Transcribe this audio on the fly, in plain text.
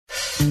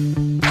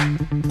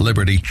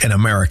Liberty in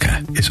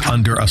America is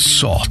under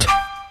assault.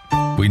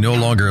 We no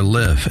longer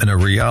live in a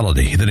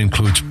reality that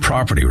includes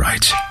property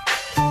rights.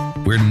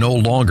 We're no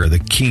longer the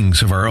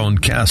kings of our own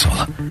castle.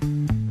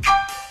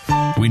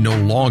 We no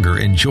longer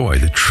enjoy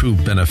the true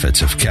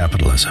benefits of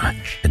capitalism.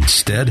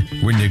 Instead,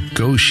 we're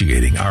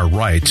negotiating our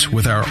rights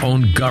with our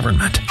own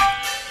government.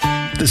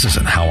 This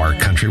isn't how our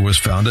country was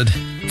founded.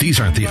 These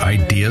aren't the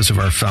ideas of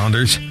our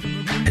founders.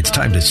 It's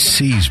time to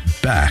seize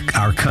back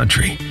our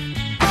country.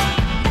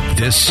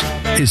 This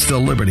is the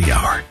Liberty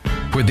Hour,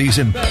 where these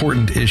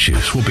important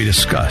issues will be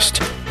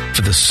discussed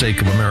for the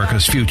sake of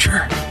America's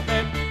future.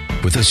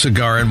 With a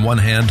cigar in one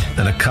hand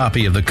and a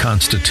copy of the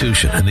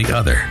Constitution in the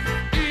other,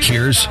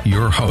 here's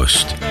your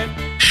host,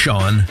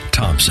 Sean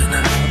Thompson.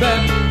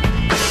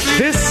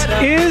 This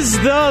is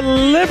the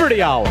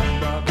Liberty Hour.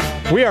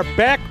 We are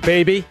back,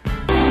 baby.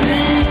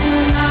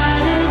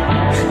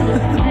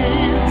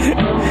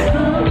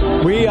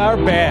 We are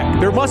back.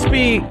 There must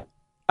be,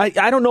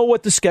 I don't know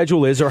what the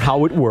schedule is or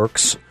how it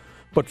works,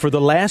 but for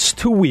the last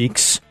 2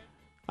 weeks,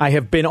 I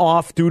have been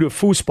off due to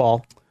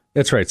foosball.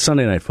 That's right,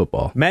 Sunday Night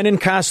Football. Men in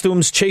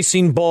costumes,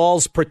 chasing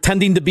balls,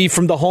 pretending to be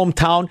from the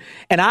hometown.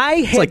 And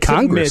I had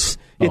to miss,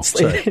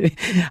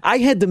 I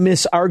had to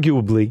miss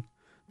arguably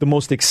the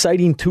most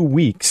exciting 2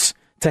 weeks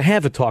to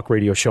have a talk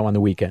radio show on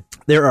the weekend.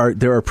 There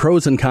are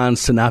pros and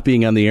cons to not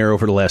being on the air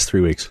over the last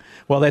 3 weeks.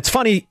 Well, that's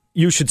funny.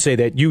 You should say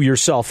that, you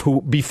yourself,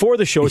 who before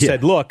the show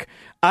said, look,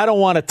 I don't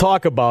want to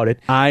talk about it.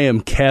 I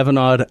am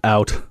Kavanaugh'd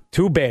out.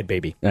 Too bad,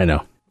 baby. I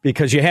know.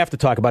 Because you have to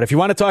talk about it. If you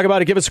want to talk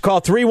about it, give us a call,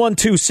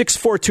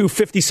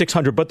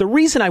 312-642-5600. But the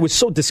reason I was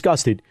so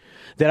disgusted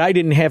that I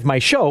didn't have my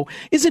show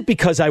isn't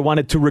because I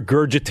wanted to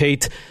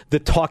regurgitate the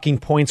talking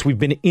points we've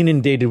been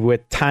inundated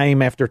with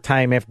time after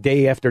time,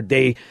 day after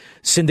day,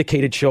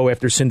 syndicated show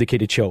after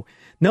syndicated show.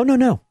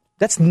 No.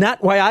 That's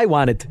not why I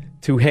wanted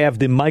to have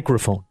the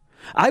microphone.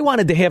 I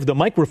wanted to have the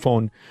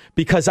microphone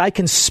because I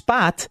can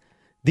spot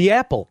the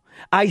apple.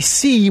 I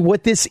see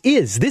what this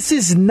is. This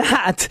is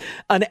not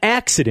an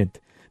accident.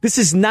 This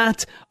is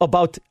not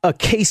about a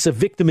case of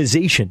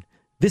victimization.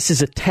 This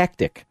is a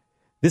tactic.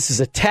 This is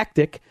a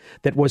tactic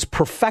that was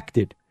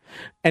perfected.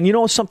 And you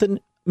know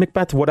something,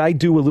 Macbeth, what I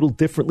do a little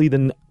differently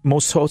than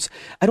most hosts,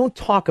 I don't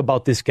talk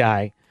about this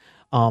guy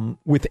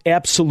with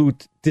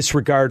absolute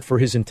disregard for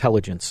his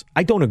intelligence.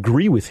 I don't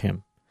agree with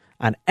him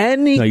on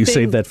anything. No, you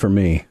saved that for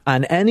me.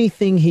 On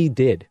anything he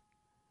did.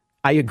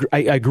 I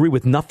agree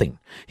with nothing.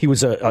 He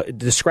was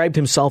described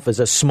himself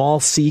as a small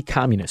C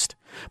communist.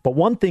 But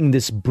one thing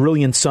this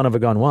brilliant son of a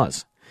gun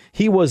was,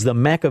 he was the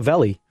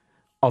Machiavelli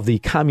of the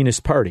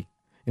Communist Party,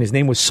 and his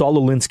name was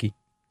Saul Alinsky.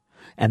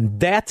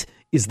 And that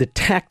is the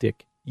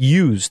tactic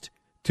used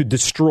to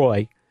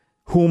destroy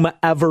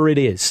whomever it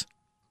is.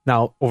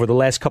 Now, over the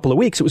last couple of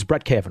weeks, it was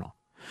Brett Kavanaugh.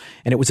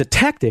 And it was a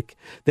tactic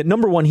that,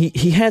 number one,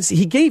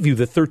 he gave you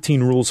the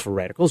 13 rules for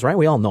radicals, right?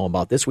 We all know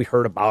about this. We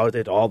heard about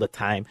it all the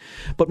time.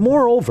 But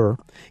moreover,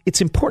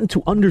 it's important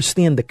to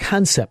understand the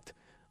concept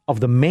of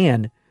the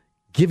man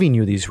giving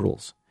you these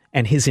rules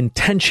and his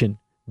intention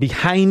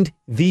behind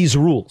these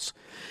rules.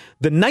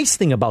 The nice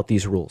thing about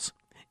these rules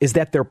is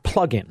that they're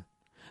plug-in.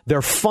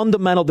 They're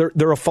fundamental.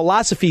 They're a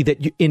philosophy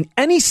that you, in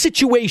any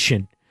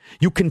situation,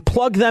 you can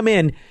plug them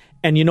in,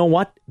 and you know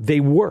what? They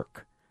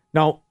work.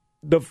 Now,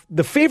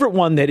 the favorite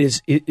one that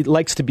it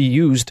likes to be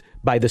used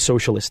by the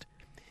socialist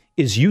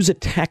is use a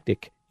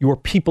tactic your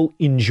people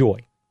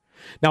enjoy.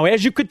 Now,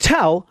 as you could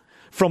tell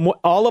from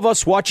all of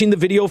us watching the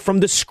video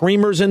from the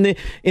screamers in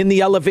the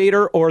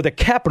elevator or the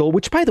Capitol,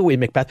 which, by the way,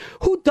 Macbeth,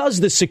 who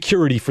does the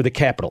security for the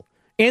Capitol?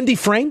 Andy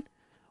Frayne?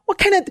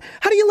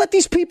 How do you let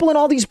these people in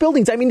all these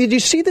buildings? I mean, did you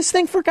see this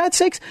thing, for God's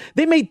sakes?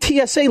 They made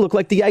TSA look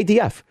like the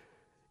IDF.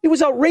 It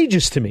was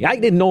outrageous to me. I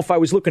didn't know if I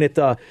was looking at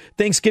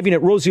Thanksgiving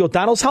at Rosie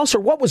O'Donnell's house or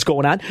what was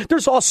going on.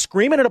 There's all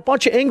screaming and a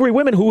bunch of angry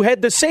women who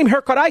had the same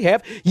haircut I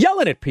have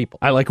yelling at people.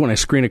 I like when I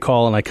screen a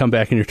call and I come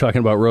back and you're talking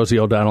about Rosie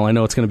O'Donnell. I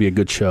know it's going to be a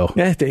good show.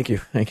 Yeah, thank you.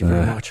 Thank you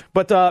very much.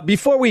 But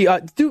before we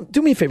do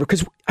me a favor,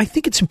 because I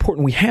think it's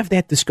important we have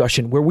that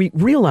discussion where we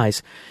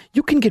realize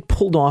you can get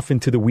pulled off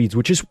into the weeds,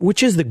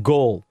 which is the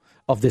goal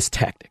of this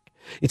tactic.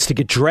 It's to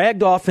get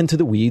dragged off into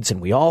the weeds,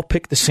 and we all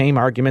pick the same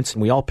arguments,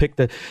 and we all pick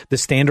the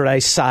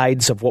standardized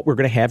sides of what we're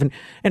going to have.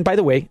 And by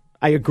the way,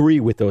 I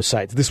agree with those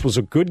sides. This was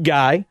a good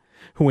guy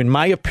who, in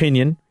my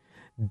opinion,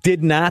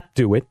 did not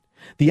do it.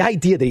 The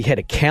idea that he had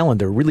a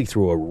calendar really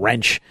threw a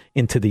wrench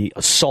into the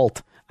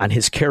assault on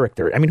his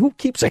character. I mean, who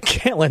keeps a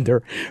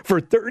calendar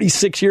for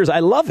 36 years? I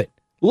love it.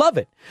 Love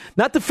it.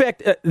 Not the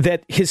fact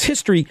that his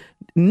history,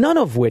 none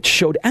of which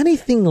showed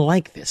anything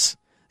like this.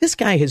 This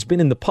guy has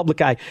been in the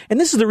public eye, and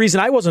this is the reason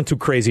I wasn't too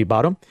crazy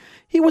about him.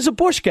 He was a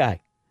Bush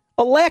guy,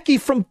 a lackey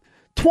from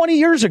 20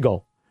 years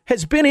ago,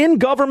 has been in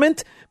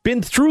government,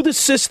 been through the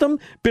system,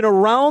 been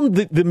around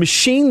the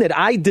machine that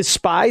I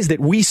despise, that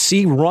we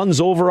see runs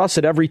over us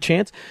at every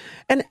chance.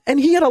 And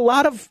he had a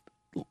lot of,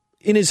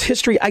 in his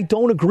history, I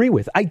don't agree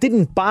with. I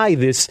didn't buy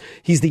this.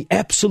 He's the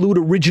absolute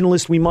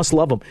originalist. We must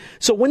love him.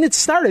 So when it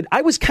started,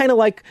 I was kind of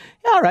like,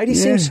 all right, he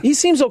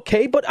seems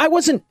okay, but I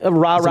wasn't a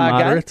rah-rah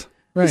guy.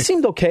 Right. He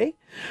seemed okay.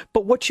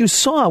 But what you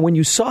saw when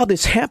you saw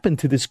this happen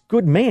to this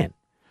good man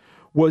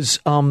was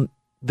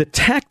the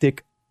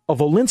tactic of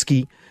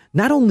Alinsky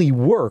not only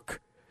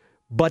work,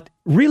 but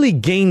really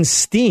gain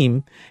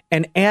steam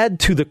and add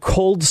to the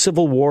cold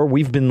civil war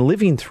we've been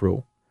living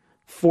through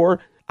for,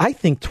 I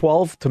think,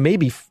 12 to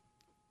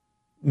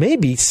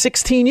maybe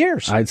 16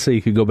 years. I'd say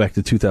you could go back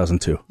to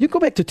 2002. You go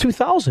back to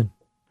 2000.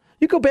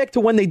 You go back to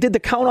when they did the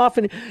count off.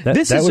 And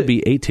that would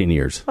be 18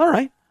 years. All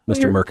right.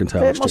 Mr.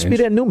 Mercantile That must be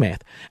that new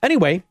math.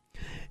 Anyway,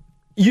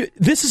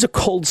 this is a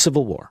cold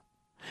civil war.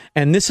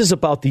 And this is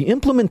about the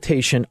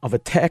implementation of a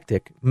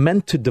tactic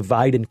meant to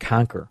divide and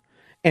conquer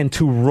and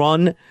to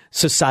run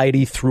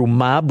society through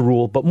mob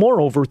rule, but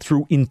moreover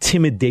through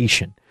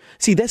intimidation.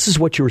 See, this is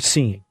what you're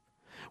seeing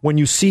when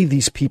you see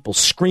these people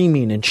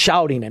screaming and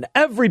shouting and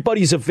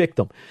everybody's a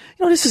victim.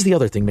 You know, this is the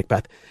other thing,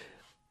 Macbeth.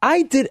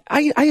 I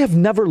have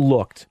never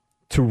looked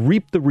to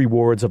reap the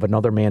rewards of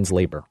another man's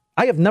labor.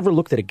 I have never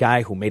looked at a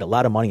guy who made a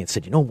lot of money and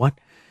said, you know what?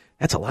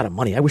 That's a lot of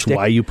money. I wish that's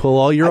why you pull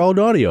all your old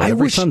audio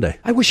every Sunday.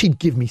 I wish he'd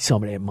give me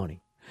some of that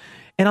money.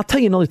 And I'll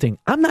tell you another thing.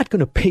 I'm not going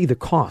to pay the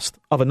cost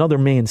of another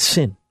man's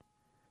sin.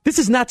 This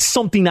is not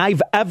something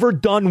I've ever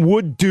done,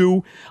 would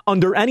do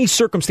under any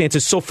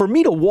circumstances. So for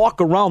me to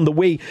walk around the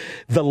way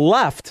the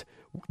left,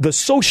 the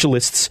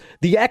socialists,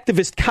 the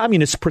activist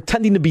communists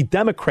pretending to be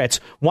Democrats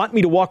want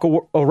me to walk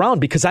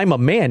around because I'm a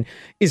man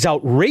is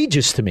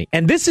outrageous to me.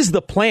 And this is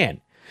the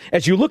plan.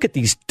 As you look at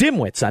these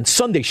dimwits on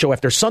Sunday show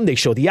after Sunday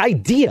show, the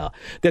idea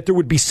that there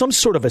would be some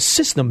sort of a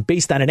system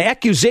based on an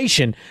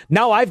accusation,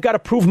 now I've got to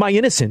prove my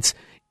innocence,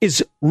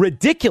 is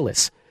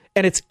ridiculous.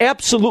 And it's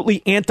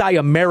absolutely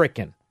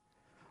anti-American.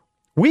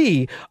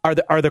 We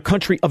are the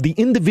country of the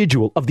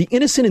individual, of the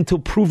innocent until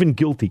proven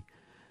guilty.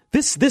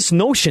 This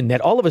notion that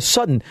all of a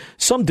sudden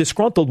some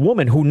disgruntled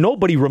woman who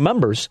nobody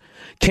remembers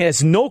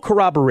has no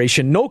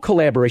corroboration, no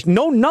collaboration,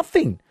 no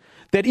nothing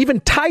that even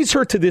ties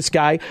her to this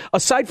guy,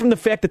 aside from the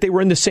fact that they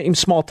were in the same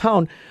small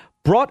town,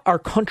 brought our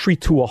country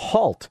to a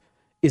halt,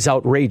 is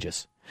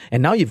outrageous.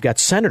 And now you've got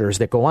senators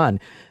that go on,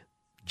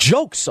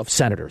 jokes of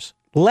senators,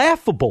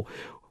 laughable.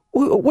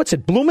 What's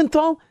it,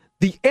 Blumenthal?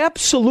 The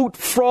absolute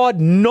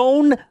fraud,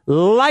 known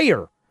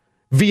liar.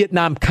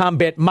 Vietnam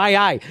combat, my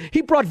eye.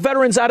 He brought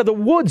veterans out of the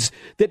woods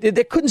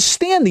that couldn't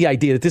stand the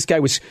idea that this guy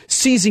was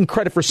seizing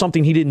credit for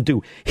something he didn't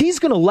do. He's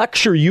going to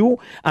lecture you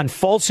on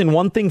false in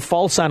one thing,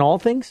 false on all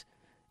things?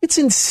 It's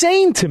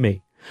insane to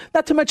me.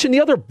 Not to mention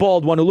the other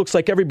bald one who looks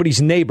like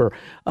everybody's neighbor.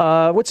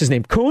 What's his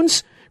name?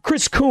 Coons?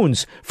 Chris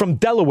Coons from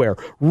Delaware,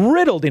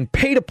 riddled in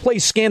pay-to-play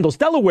scandals.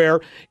 Delaware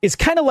is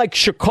kind of like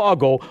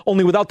Chicago,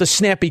 only without the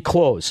snappy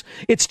clothes.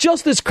 It's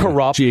just as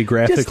corrupt.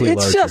 Geographically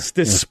larger. It's just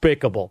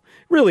despicable.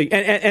 Really.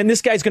 And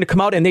this guy's going to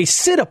come out and they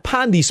sit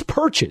upon these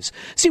perches.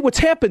 See, what's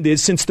happened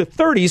is since the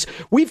 30s,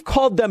 we've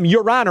called them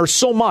Your Honor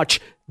so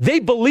much, they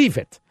believe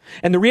it.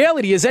 And the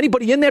reality is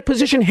anybody in that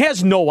position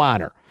has no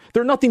honor.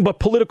 They're nothing but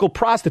political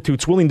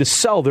prostitutes willing to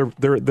sell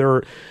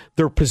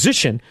their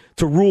position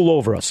to rule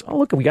over us. Oh,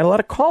 look, we got a lot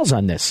of calls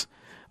on this.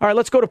 All right,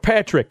 let's go to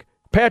Patrick.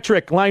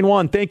 Patrick, line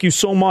 1, thank you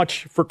so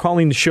much for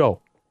calling the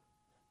show.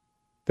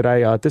 Did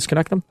I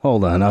disconnect him?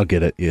 Hold on, I'll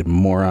get it, you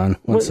moron.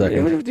 One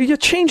second. You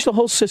changed the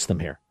whole system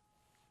here.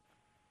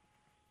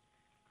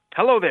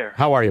 Hello there.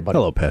 How are you, buddy?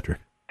 Hello, Patrick.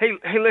 Hey,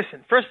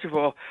 listen, first of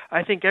all,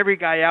 I think every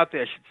guy out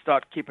there should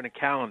start keeping a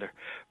calendar.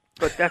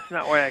 But that's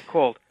not why I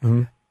called.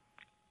 Mm-hmm.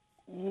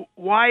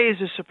 Why is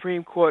the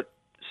Supreme Court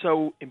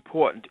so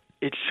important?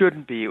 It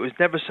shouldn't be. It was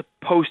never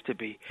supposed to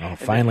be. Oh, and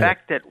finally. the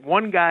fact that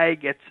one guy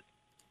gets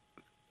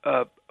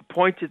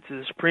appointed to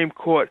the Supreme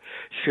Court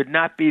should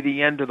not be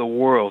the end of the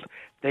world.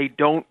 They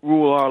don't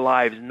rule our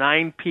lives.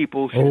 9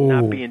 people should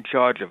not be in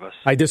charge of us.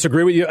 I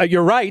disagree with you.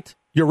 You're right.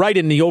 You're right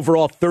in the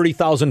overall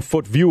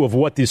 30,000-foot view of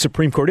what the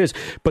Supreme Court is.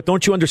 But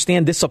don't you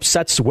understand this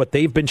upsets what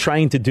they've been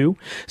trying to do?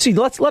 See,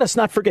 let us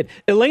not forget.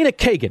 Elena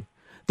Kagan,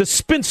 the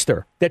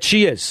spinster that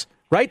she is,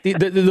 right?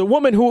 The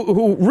woman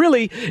who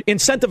really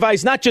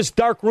incentivized not just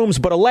dark rooms,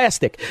 but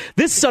elastic.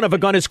 This son of a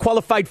gun is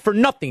qualified for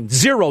nothing.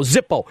 Zero,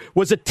 Zippo,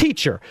 was a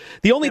teacher.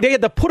 They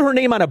had to put her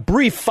name on a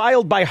brief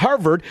filed by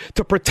Harvard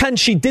to pretend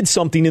she did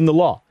something in the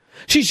law.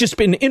 She's just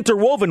been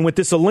interwoven with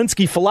this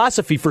Alinsky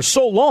philosophy for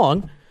so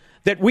long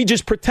that we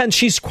just pretend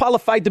she's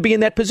qualified to be in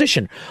that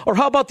position. Or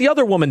how about the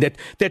other woman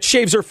that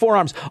shaves her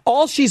forearms?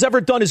 All she's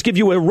ever done is give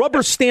you a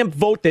rubber stamp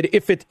vote that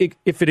if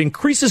it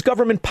increases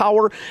government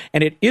power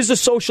and it is a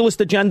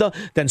socialist agenda,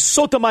 then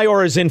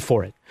Sotomayor is in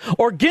for it.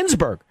 Or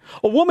Ginsburg,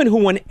 a woman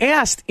who, when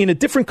asked in a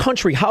different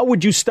country, how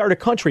would you start a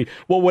country?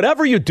 Well,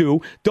 whatever you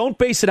do, don't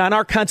base it on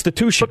our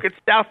Constitution. Look,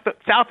 it's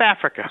South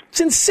Africa.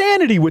 It's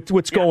insanity with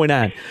what's going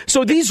on.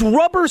 So these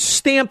rubber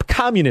stamp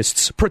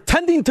communists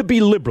pretending to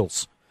be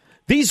liberals,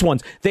 these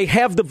ones, they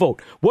have the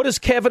vote. What does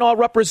Kavanaugh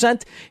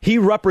represent? He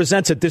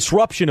represents a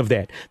disruption of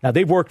that. Now,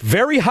 they've worked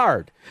very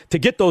hard to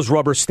get those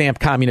rubber stamp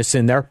communists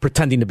in there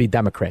pretending to be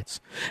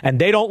Democrats. And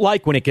they don't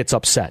like when it gets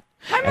upset.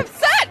 I'm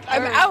upset.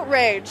 I'm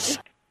outraged.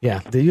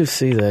 Yeah, do you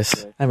see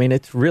this? I mean,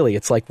 it's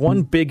like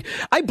one big...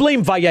 I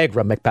blame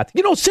Viagra, Macbeth.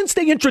 You know, since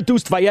they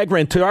introduced Viagra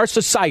into our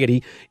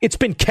society, it's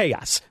been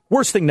chaos.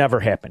 Worst thing never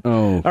happened.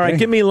 Oh, okay. All right,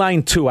 give me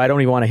line 2. I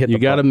don't even want to hit the You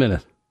got button. a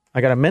minute.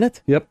 I got a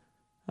minute? Yep.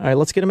 All right,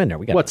 let's get him in there.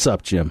 What's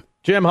up, Jim?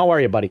 Jim, how are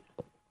you, buddy?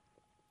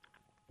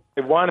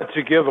 I wanted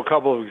to give a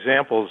couple of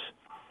examples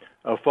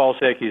of false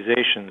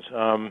accusations.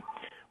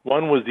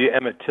 One was the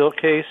Emmett Till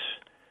case,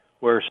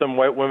 where some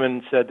white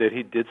women said that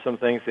he did some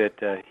things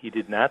that he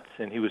did not,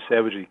 and he was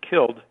savagely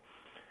killed.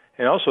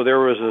 And also there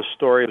was a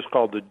story, it was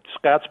called the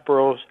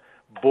Scottsboro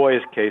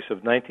Boys case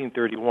of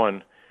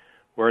 1931,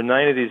 where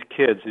 9 of these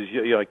kids, these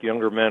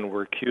younger men,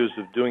 were accused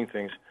of doing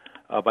things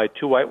by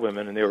 2 white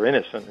women, and they were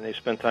innocent, and they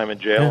spent time in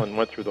jail and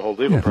went through the whole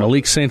legal process.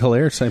 Malik St.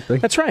 Hilaire, same thing.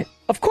 That's right.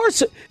 Of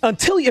course,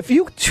 if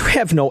you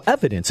have no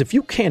evidence, if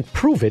you can't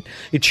prove it,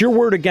 it's your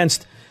word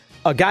against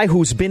a guy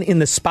who's been in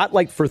the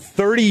spotlight for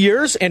 30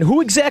 years. And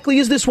who exactly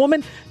is this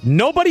woman?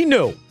 Nobody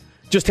knew.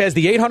 Just has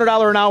the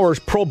 $800 an hour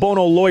pro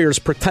bono lawyers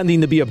pretending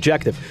to be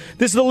objective.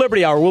 This is the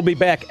Liberty Hour. We'll be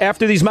back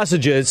after these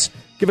messages.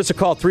 Give us a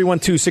call,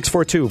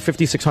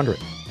 312-642-5600.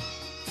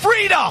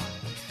 Freedom!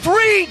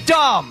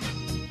 Freedom!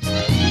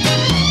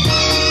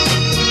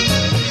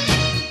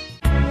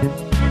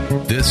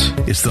 This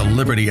is the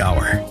Liberty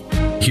Hour.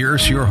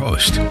 Here's your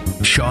host,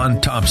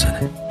 Sean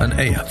Thompson, on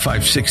AM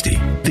 560,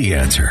 The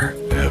Answer.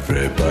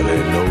 Everybody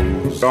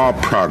knows. All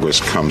progress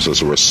comes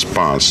as a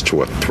response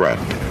to a threat,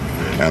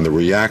 and the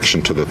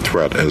reaction to the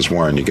threat is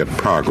when you get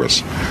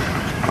progress.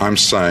 I'm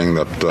saying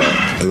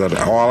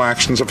that all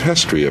actions of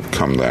history have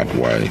come that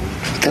way.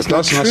 That's it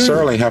doesn't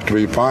necessarily have to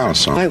be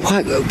violence. Why?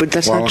 But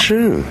that's not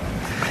true.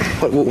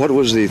 What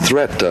was the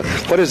threat?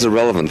 What is the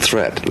relevant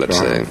threat, let's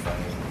say?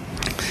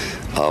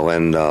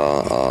 When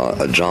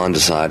John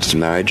decides to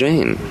marry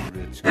Jane.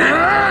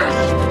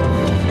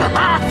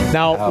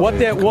 Now, what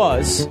that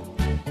was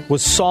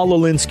Saul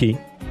Alinsky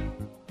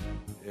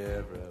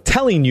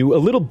telling you a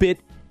little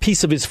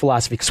piece of his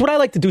philosophy. Because what I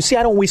like to do,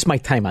 I don't waste my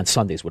time on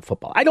Sundays with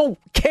football. I don't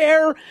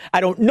care.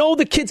 I don't know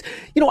the kids.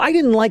 I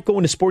didn't like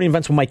going to sporting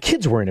events when my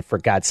kids were in it, for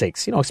God's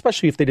sakes.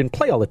 Especially if they didn't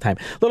play all the time.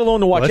 Let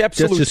alone to watch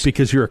absolute... That's just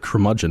because you're a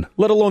curmudgeon.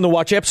 Let alone to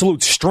watch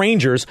absolute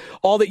strangers.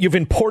 All that you've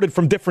imported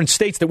from different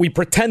states that we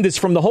pretend is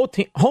from the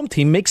home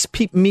team makes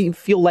me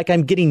feel like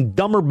I'm getting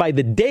dumber by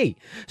the day.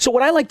 So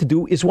what I like to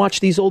do is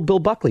watch these old Bill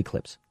Buckley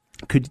clips.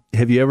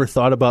 Have you ever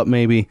thought about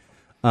maybe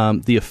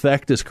the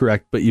effect is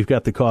correct, but you've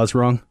got the cause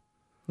wrong?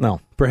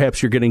 No.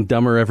 Perhaps you're getting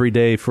dumber every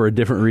day for a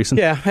different reason?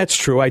 Yeah, that's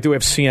true. I do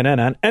have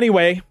CNN on.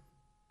 Anyway,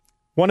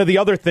 one of the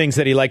other things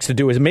that he likes to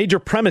do, his major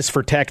premise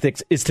for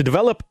tactics, is to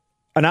develop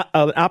an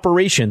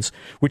operations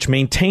which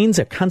maintains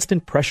a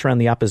constant pressure on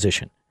the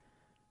opposition.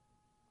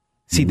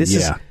 See, this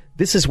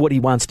is what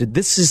he wants to do.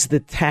 This is the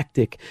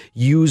tactic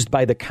used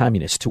by the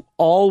communists to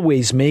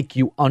always make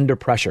you under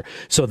pressure.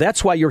 So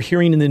that's why you're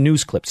hearing in the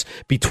news clips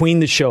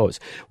between the shows.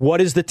 What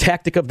is the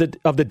tactic of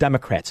the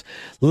Democrats?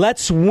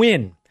 Let's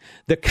win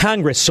the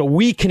Congress so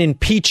we can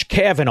impeach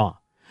Kavanaugh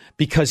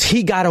because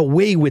he got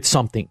away with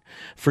something.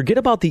 Forget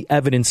about the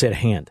evidence at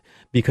hand,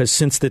 because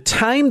since the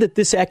time that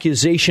this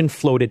accusation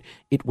floated,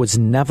 it was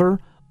never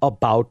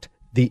about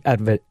the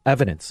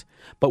evidence.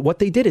 But what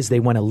they did is they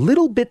went a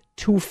little bit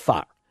too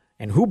far.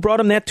 And who brought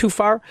him that too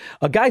far?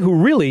 A guy who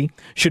really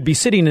should be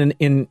sitting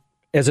in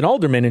as an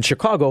alderman in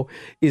Chicago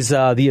is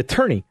the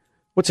attorney.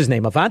 What's his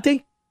name?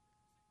 Avanti?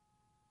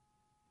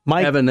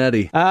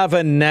 Avenatti.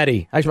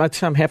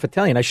 I'm half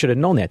Italian. I should have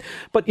known that.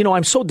 But,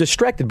 I'm so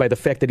distracted by the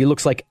fact that he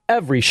looks like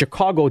every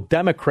Chicago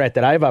Democrat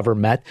that I've ever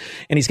met.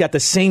 And he's got the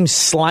same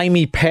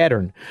slimy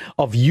pattern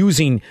of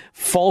using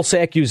false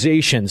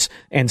accusations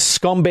and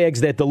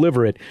scumbags that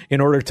deliver it in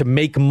order to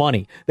make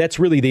money. That's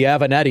really the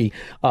Avenatti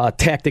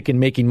tactic in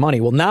making money.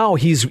 Well, now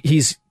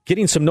he's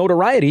getting some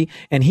notoriety,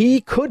 and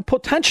he could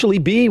potentially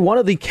be one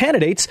of the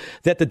candidates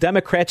that the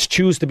Democrats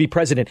choose to be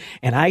president.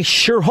 And I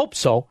sure hope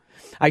so.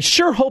 I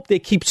sure hope they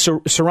keep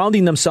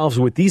surrounding themselves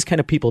with these kind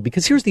of people,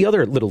 because here's the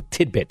other little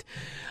tidbit.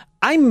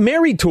 I'm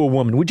married to a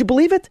woman. Would you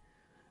believe it?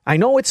 I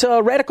know it's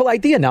a radical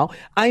idea now.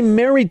 I'm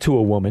married to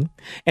a woman,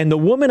 and the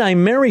woman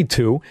I'm married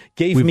to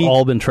We've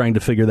all been trying to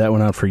figure that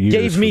one out for years.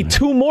 Gave me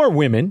 2 more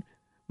women,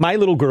 my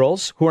little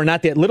girls, who are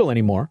not that little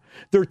anymore.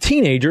 They're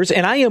teenagers,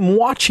 and I am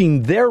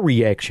watching their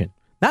reaction.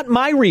 Not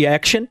my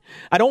reaction.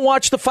 I don't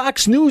watch the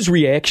Fox News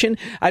reaction.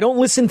 I don't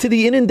listen to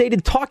the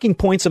inundated talking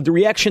points of the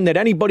reaction that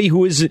anybody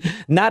who is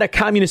not a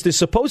communist is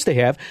supposed to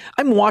have.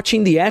 I'm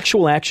watching the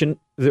actual the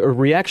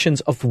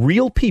reactions of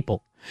real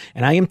people.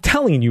 And I am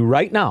telling you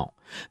right now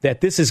that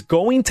this is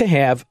going to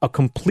have a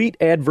complete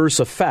adverse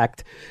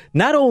effect,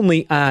 not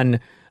only on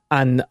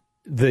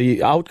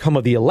the outcome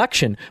of the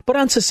election, but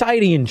on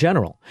society in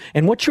general.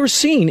 And what you're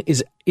seeing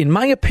is, in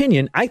my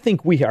opinion, I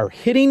think we are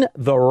hitting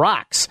the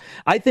rocks.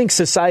 I think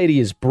society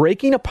is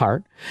breaking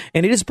apart,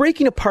 and it is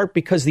breaking apart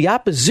because the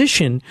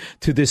opposition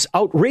to this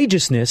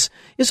outrageousness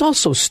is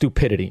also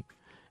stupidity.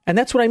 And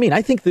that's what I mean.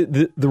 I think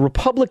the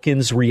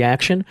Republicans'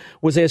 reaction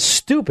was as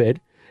stupid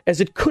as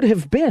it could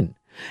have been.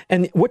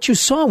 And what you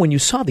saw when you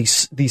saw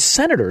these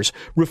senators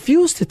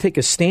refuse to take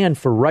a stand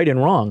for right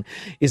and wrong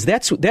is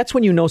that's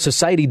when you know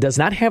society does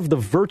not have the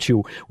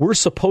virtue we're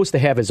supposed to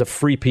have as a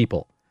free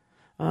people.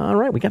 All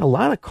right, we got a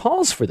lot of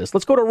calls for this.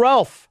 Let's go to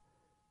Ralph.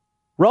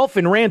 Ralph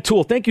in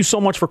Rantoul, thank you so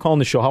much for calling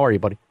the show. How are you,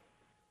 buddy?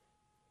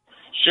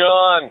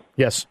 Sean.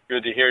 Yes.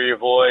 Good to hear your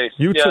voice.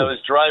 You too. I was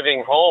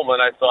driving home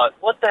and I thought,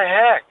 what the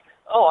heck?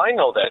 Oh, I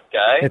know that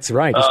guy. That's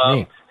right. It's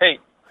me. Hey,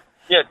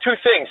 two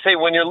things. Hey,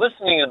 when you're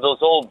listening to those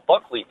old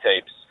Buckley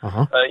tapes,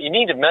 you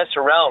need to mess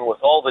around with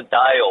all the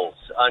dials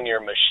on your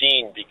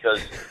machine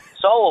because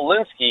Saul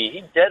Alinsky,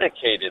 he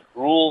dedicated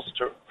Rules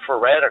for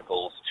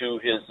Radicals to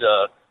his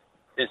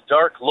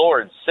dark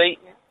lord,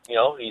 Satan.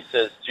 He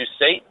says to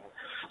Satan.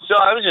 So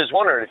I was just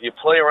wondering, if you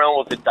play around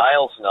with the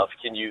dials enough,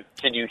 can you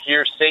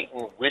hear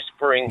Satan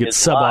whispering his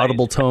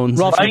sub-audible tones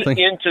right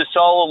into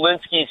Saul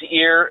Alinsky's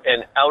ear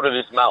and out of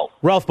his mouth?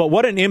 Ralph, but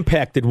what an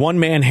impact did one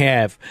man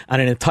have on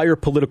an entire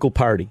political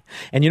party?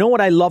 And you know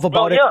what I love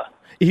about it?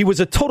 He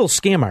was a total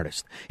scam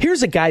artist.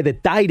 Here's a guy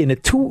that died in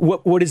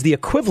what is the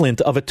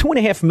equivalent of a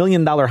 $2.5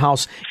 million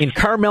house in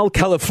Carmel,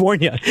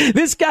 California.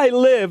 This guy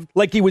lived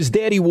like he was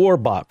Daddy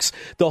Warbucks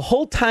the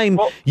whole time,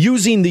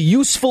 using the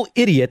useful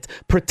idiot,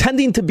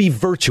 pretending to be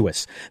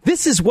virtuous.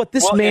 This is what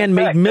this man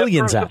made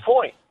millions out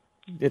of.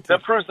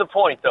 That proves the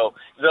point, though.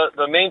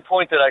 The main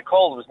point that I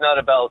called was not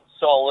about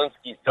Saul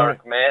Alinsky's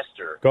dark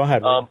master. Go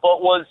ahead.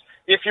 But was,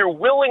 if you're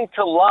willing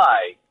to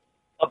lie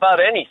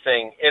about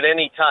anything at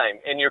any time,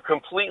 and you're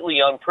completely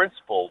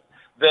unprincipled,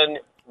 then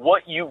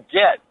what you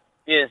get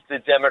is the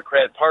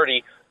Democrat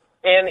Party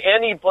and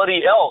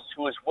anybody else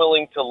who is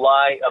willing to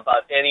lie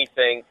about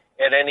anything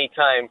at any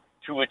time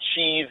to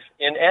achieve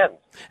an end.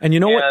 And you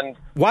know what?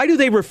 Why do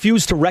they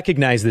refuse to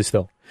recognize this,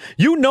 though?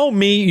 You know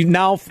me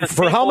now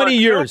for how many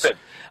years?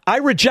 I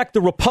reject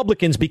the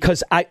Republicans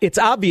because it's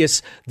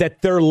obvious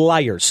that they're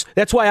liars.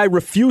 That's why I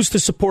refuse to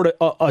support a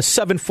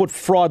 7-foot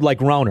fraud like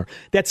Rauner.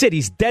 That's it.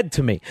 He's dead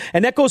to me.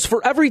 And that goes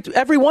for every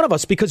one of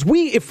us, because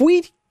if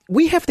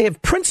we have to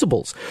have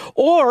principles,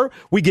 or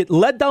we get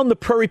led down the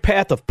prairie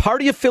path of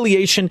party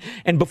affiliation,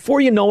 and before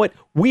you know it,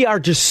 we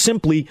are just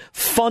simply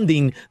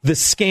funding the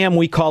scam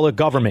we call a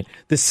government,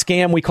 the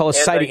scam we call a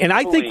society. And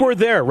I think we're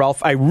there,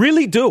 Ralph. I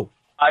really do.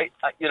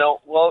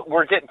 Well,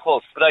 we're getting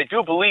close, but I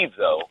do believe,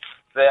 though,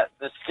 that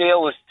the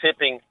scale is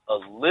tipping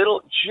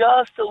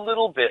just a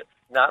little bit,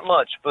 not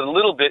much, but a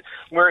little bit,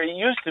 where it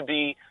used to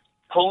be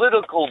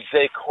political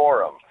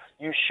decorum.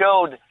 You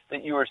showed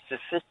that you were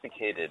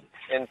sophisticated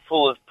and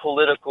full of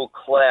political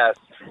class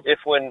if,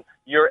 when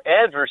your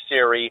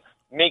adversary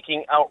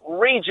making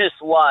outrageous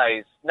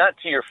lies, not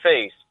to your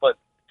face, but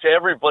to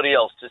everybody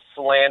else, to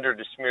slander,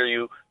 to smear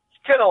you,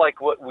 kind of like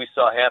what we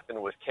saw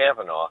happen with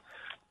Kavanaugh,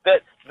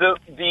 that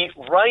the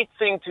right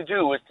thing to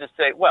do is to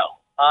say, well,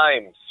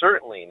 I'm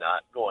certainly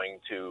not going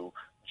to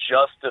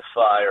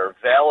justify or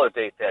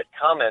validate that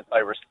comment by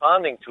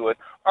responding to it.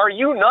 Are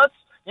you nuts?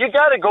 You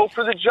got to go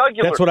for the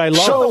jugular. That's what I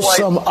love. Show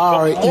some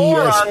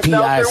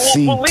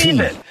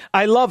RESPICT.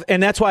 I love,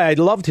 and that's why I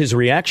loved his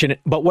reaction.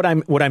 But what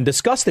I'm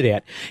disgusted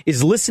at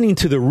is listening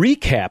to the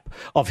recap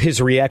of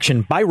his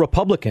reaction by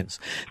Republicans.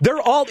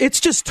 It's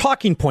just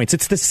talking points.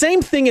 It's the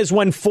same thing as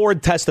when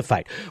Ford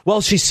testified.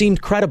 Well, she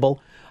seemed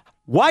credible.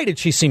 Why did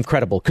she seem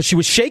credible? Because she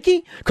was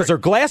shaky? Because her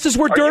glasses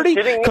were dirty?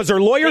 Because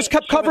her lawyers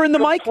kept covering the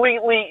mic?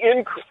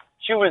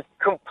 She was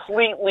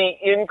completely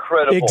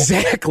incredible.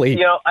 Exactly.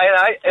 And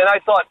I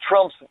thought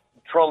Trump's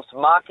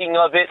mocking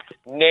of it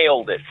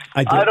nailed it.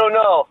 I don't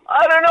know.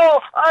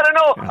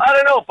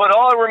 But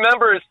all I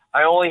remember is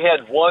I only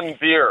had one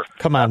beer.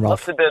 Come on, Ralph.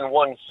 Must have been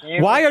one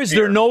huge Why is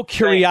there no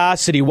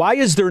curiosity? Why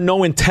is there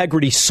no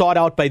integrity sought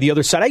out by the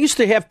other side? I used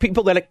to have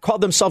people that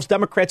called themselves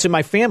Democrats in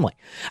my family.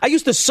 I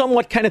used to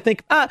somewhat kind of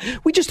think,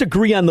 we just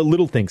agree on the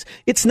little things.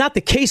 It's not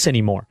the case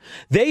anymore.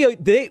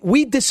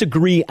 We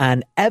disagree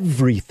on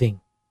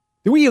everything.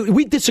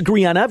 We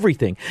disagree on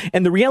everything.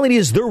 And the reality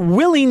is they're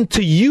willing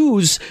to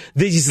use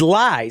these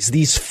lies,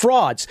 these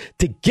frauds,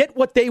 to get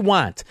what they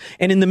want.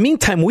 And in the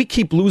meantime, we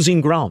keep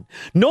losing ground.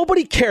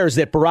 Nobody cares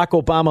that Barack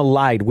Obama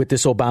lied with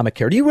this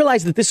Obamacare. Do you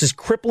realize that this is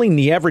crippling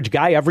the average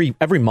guy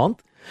every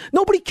month?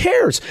 Nobody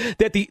cares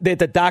that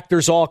the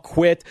doctors all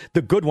quit,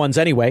 the good ones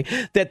anyway,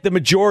 that the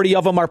majority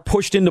of them are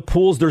pushed into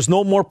pools. There's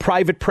no more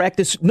private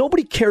practice.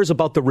 Nobody cares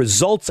about the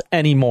results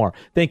anymore.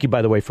 Thank you,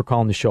 by the way, for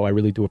calling the show. I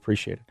really do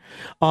appreciate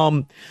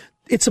it.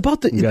 It's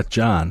about You got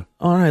John.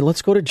 All right,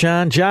 let's go to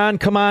John. John,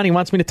 come on. He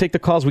wants me to take the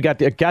calls. We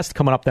got a guest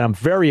coming up that I'm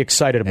very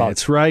excited about.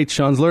 That's right.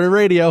 Sean's Learning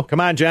Radio.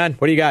 Come on, John.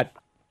 What do you got?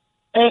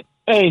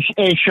 Hey,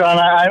 Sean.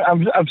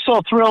 I'm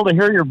so thrilled to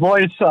hear your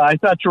voice. I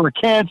thought you were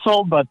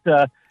canceled, but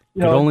God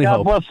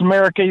bless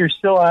America. You're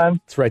still on.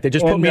 That's right. They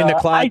just put me in the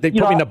closet. They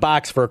put me in the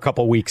box for a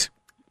couple weeks.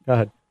 Go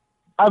ahead.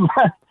 I'm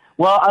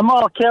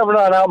all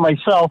Kavanaugh out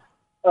myself,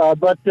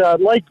 but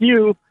like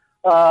you.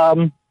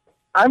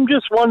 I'm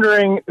just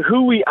wondering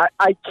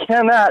I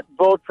cannot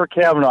vote for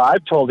Kavanaugh.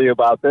 I've told you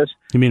about this.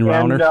 You mean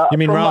Rauner? You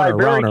mean Rauner?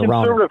 My very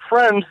conservative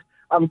friends,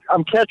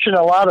 I'm catching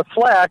a lot of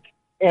flack,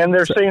 and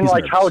they're saying,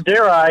 like, how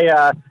dare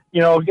I,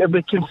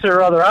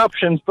 consider other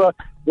options. But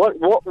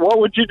what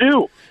would you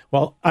do?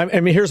 Well, I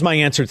mean, here's my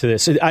answer to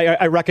this.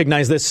 I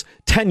recognize this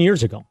 10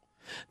 years ago.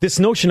 This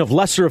notion of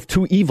lesser of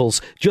two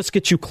evils just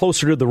gets you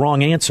closer to the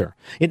wrong answer.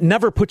 It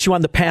never puts you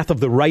on the path of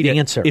the right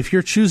answer. If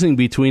you're choosing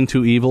between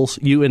two evils,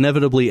 you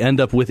inevitably end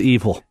up with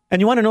evil.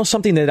 And you want to know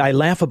something that I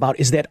laugh about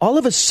is that all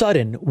of a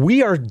sudden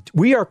we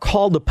are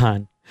called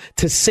upon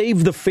to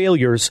save the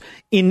failures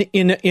in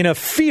a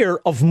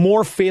fear of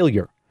more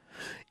failure.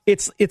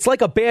 It's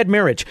like a bad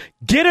marriage.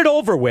 Get it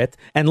over with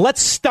and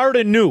let's start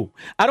anew.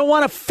 I don't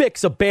want to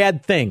fix a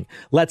bad thing.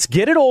 Let's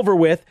get it over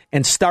with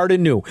and start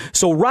anew.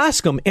 So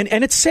Roscom,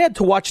 and it's sad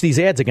to watch these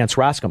ads against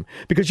Roscom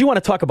because you want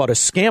to talk about a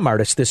scam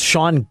artist, this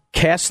Sean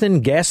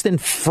Gaston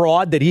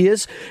fraud that he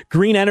is,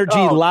 green energy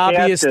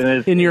lobbyist.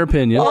 In your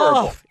opinion.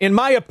 In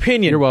my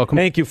opinion. You're welcome.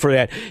 Thank you for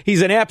that.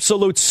 He's an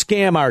absolute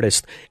scam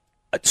artist.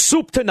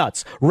 Soup to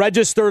nuts,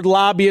 registered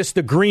lobbyist,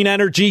 the green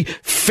energy,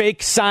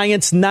 fake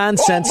science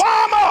nonsense.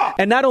 Obama!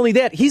 And not only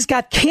that, he's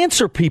got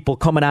cancer people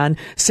coming on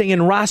saying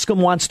Roscom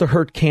wants to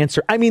hurt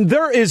cancer. I mean,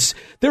 there is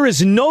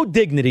no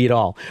dignity at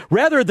all.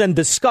 Rather than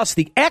discuss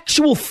the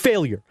actual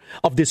failure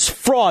of this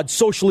fraud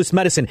socialist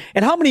medicine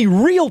and how many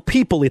real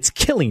people it's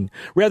killing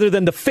rather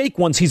than the fake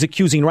ones he's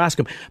accusing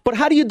Roscom. But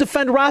how do you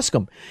defend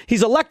Roscom?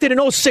 He's elected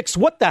in 06.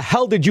 What the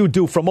hell did you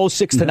do from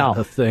 06 to now?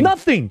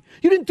 Nothing.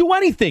 You didn't do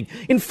anything.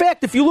 In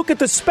fact, if you look at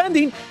the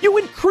spending, you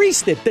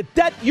increased it. The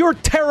debt, you're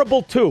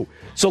terrible too.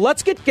 So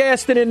let's get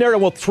Gaston in there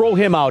and we'll throw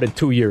him out in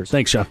 2 years.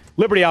 Thanks, Sean.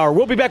 Liberty Hour.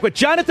 We'll be back with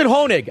Jonathan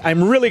Hoenig.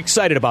 I'm really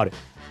excited about it.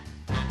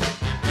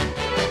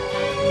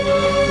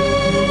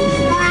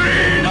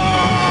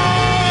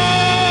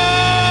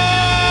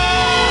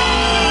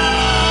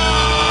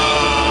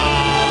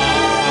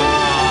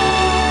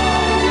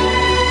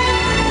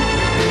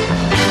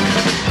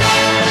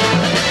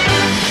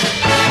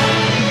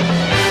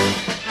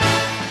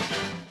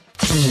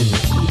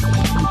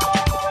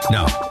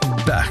 Now,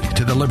 back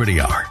to the Liberty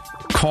Hour.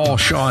 Call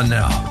Sean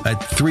now at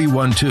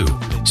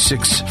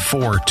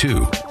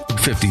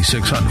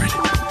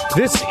 312-642-5600.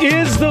 This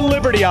is the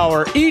Liberty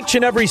Hour. Each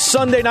and every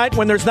Sunday night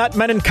when there's not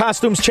men in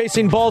costumes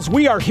chasing balls,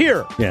 we are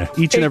here. Yeah,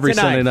 each and every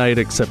Sunday night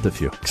except a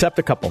few. Except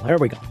a couple. There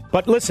we go.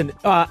 But listen,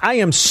 I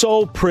am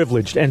so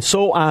privileged and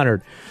so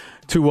honored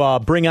to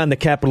bring on the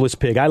capitalist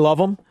pig. I love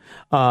him.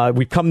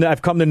 I've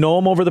come to know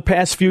him over the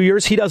past few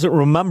years. He doesn't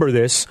remember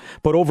this,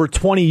 but over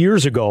 20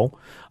 years ago,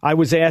 I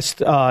was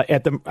asked I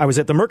was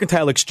at the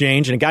Mercantile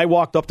Exchange, and a guy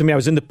walked up to me. I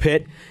was in the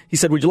pit. He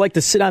said, "Would you like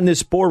to sit on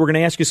this board? We're going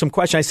to ask you some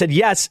questions." I said,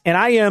 "Yes," and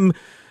I am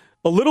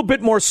a little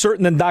bit more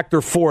certain than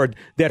Dr. Ford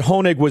that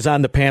Hoenig was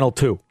on the panel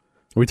too.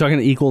 Are we talking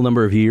an equal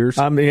number of years?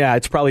 Yeah,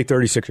 it's probably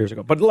 36 years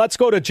ago. But let's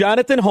go to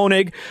Jonathan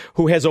Hoenig,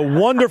 who has a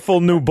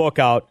wonderful new book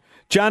out.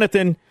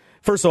 Jonathan.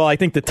 First of all, I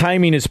think the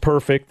timing is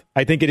perfect.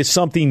 I think it is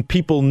something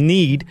people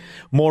need.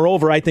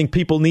 Moreover, I think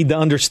people need to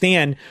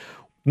understand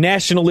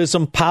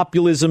nationalism,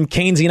 populism,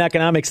 Keynesian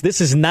economics.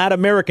 This is not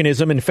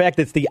Americanism. In fact,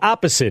 it's the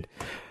opposite.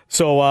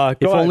 So,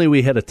 if only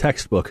we had a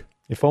textbook.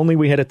 If only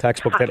we had a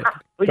textbook. Well,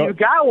 you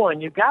got one.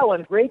 You got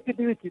one. Great to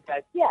be with you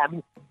guys. Yeah, I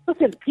mean,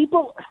 listen,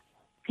 people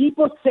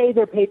say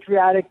they're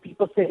patriotic.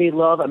 People say they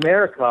love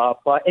America.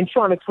 And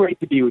Sean, it's great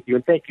to be with you,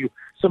 and thank you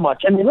so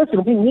much. I mean,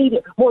 listen, we need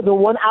more than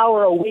 1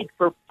 hour a week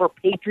for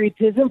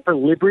patriotism, for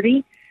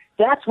liberty.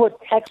 That's what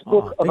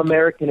Textbook of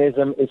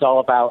Americanism is all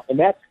about, and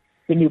that's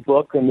the new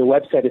book, and the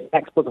website is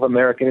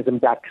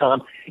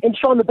textbookofamericanism.com. And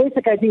Sean, the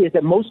basic idea is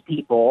that most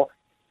people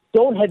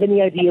don't have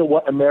any idea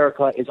what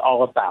America is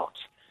all about.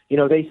 You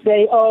know, they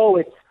say,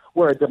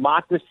 we're a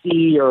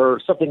democracy or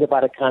something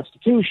about a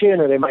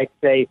constitution, or they might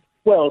say,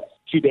 well, it's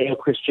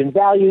Judeo-Christian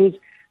values.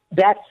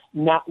 That's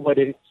not what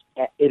it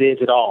is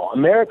at all.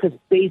 America's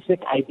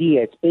basic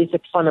idea, its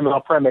basic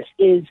fundamental premise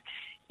is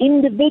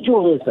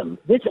individualism.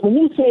 When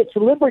you say it's a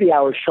liberty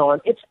hour, Sean,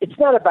 it's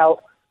not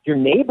about your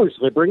neighbor's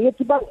liberty. It's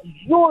about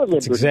your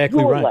liberty,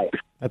 your life.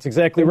 That's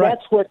exactly right.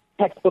 That's what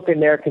Textbook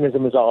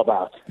Americanism is all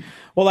about.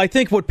 Well, I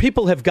think what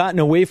people have gotten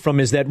away from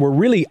is that we're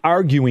really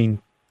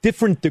arguing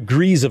different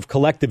degrees of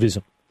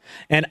collectivism.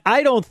 And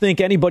I don't think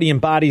anybody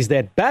embodies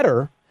that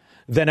better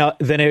than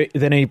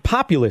a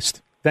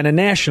populist, than a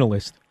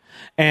nationalist.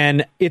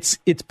 And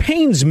it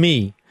pains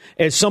me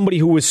as somebody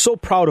who was so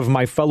proud of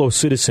my fellow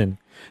citizen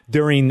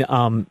during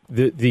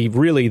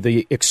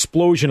the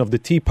explosion of the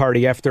Tea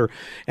Party after,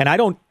 and I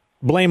don't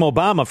blame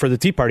Obama for the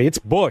Tea Party. It's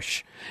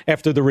Bush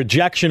after the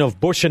rejection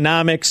of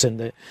Bushonomics and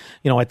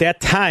at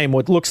that time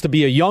what looks to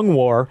be a young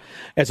war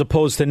as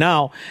opposed to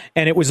now.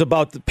 And it was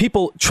about the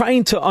people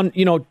trying to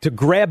to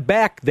grab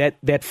back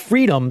that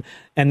freedom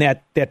and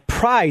that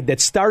pride that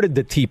started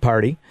the Tea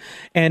Party.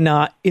 And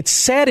it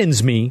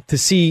saddens me to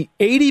see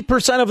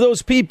 80% of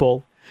those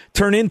people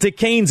turn into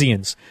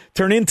Keynesians,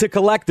 turn into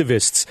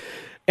collectivists.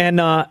 And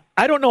I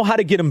don't know how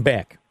to get them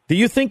back. Do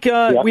you think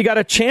we got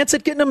a chance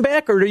at getting them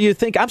back, or do you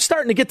think I'm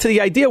starting to get to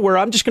the idea where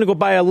I'm just going to go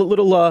buy a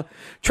little,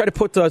 try to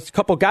put a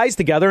couple guys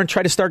together and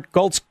try to start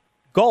Gulch?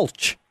 Well,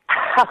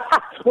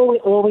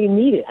 we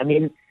need it. I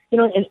mean,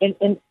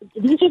 and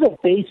these are the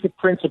basic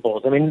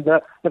principles. I mean,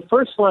 the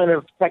first line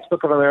of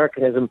Textbook of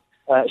Americanism,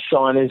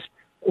 Sean, is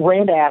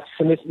Rand asks,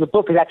 and the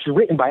book is actually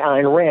written by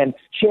Ayn Rand,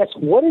 she asks,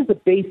 what is the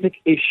basic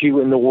issue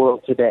in the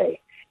world today?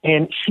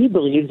 And she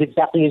believes,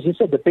 exactly as you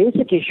said, the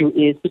basic issue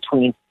is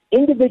between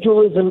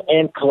individualism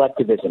and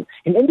collectivism.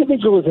 And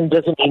individualism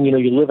doesn't mean,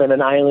 you live on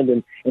an island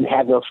and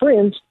have no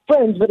friends,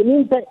 but it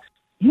means that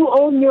you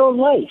own your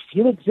life.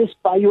 You exist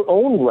by your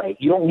own right.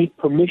 You don't need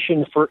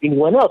permission for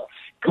anyone else.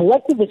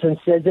 Collectivism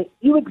says that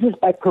you exist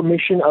by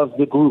permission of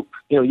the group.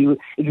 You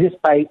exist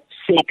by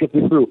sake of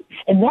the group.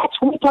 And that's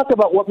when we talk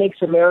about what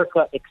makes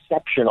America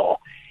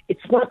exceptional.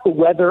 It's not the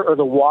weather or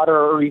the water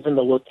or even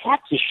the low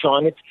taxes,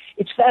 Sean.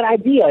 It's that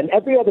idea. In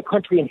every other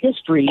country in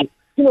history,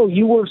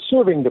 you were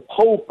serving the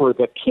Pope or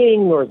the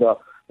King or the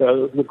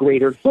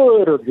greater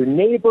good or your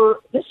neighbor.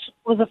 This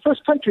was the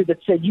first country that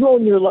said you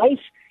own your life.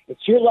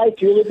 It's your life,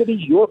 your liberty,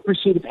 your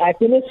pursuit of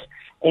happiness.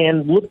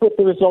 And look what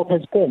the result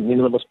has been.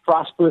 The most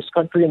prosperous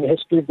country in the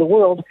history of the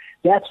world.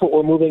 That's what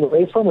we're moving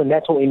away from, and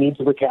that's what we need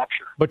to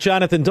recapture. But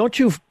Jonathan, don't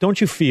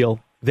you feel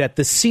that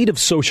the seed of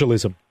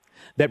socialism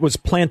that was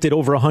planted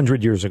over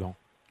 100 years ago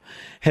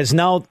has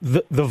now,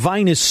 the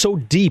vine is so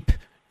deep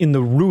in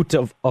the root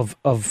of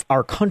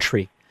our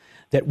country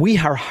that we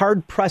are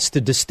hard-pressed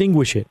to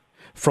distinguish it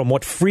from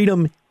what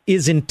freedom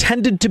is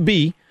intended to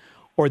be,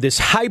 or this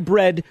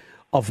hybrid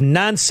of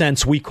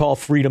nonsense we call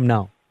freedom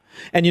now.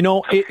 And,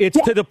 it's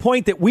to the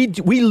point that we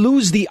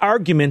lose the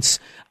arguments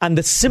on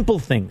the simple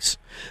things,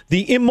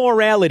 the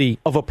immorality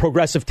of a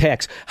progressive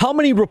tax. How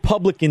many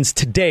Republicans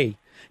today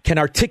can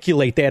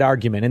articulate that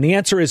argument? And the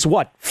answer is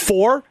what?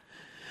 4?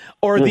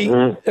 Or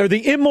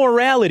the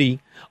immorality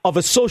of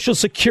a Social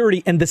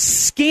Security and the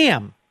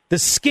scam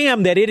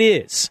that it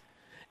is,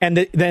 and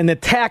the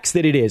tax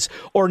that it is.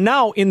 Or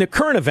now in the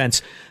current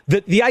events,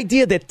 the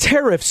idea that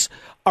tariffs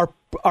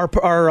are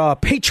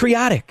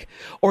patriotic,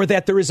 or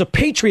that there is a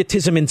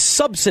patriotism in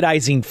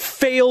subsidizing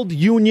failed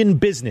union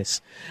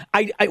business.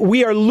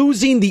 We are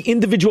losing the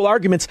individual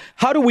arguments.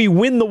 How do we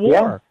win the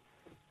war?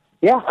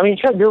 Yeah. I mean,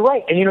 Chuck, you're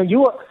right. And,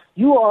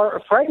 you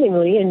are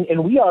frighteningly,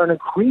 and we are an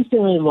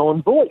increasingly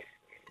lone voice.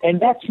 And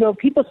that's,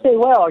 people say,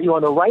 well, are you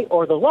on the right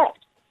or the left?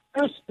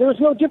 There's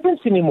no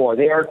difference anymore.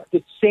 They are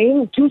the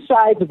same, two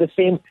sides of the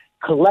same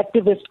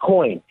collectivist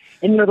coin.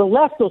 And, the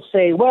left will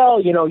say, well,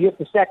 you have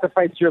to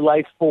sacrifice your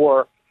life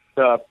for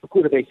what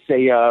do they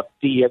say,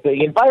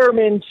 the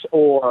environment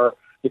or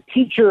the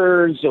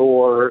teachers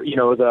or,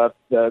 the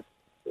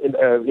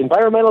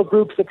environmental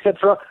groups,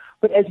 etc.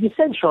 But as you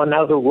said, Sean,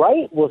 now the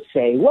right will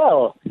say,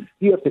 well,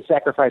 you have to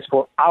sacrifice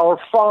for our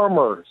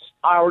farmers,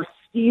 our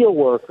steel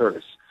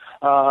workers,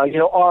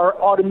 our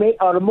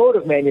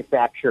automotive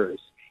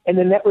manufacturers. And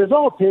the net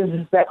result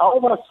is that all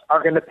of us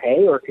are going to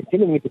pay, or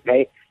continuing to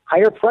pay,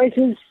 higher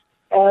prices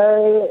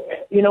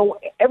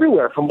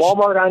everywhere from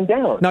Walmart on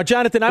down. Now,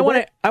 Jonathan, I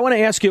want to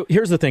ask you.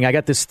 Here's the thing: I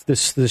got this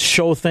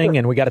show thing,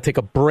 and we got to take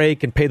a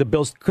break and pay the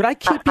bills. Could I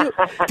keep you?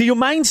 Do you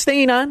mind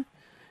staying on?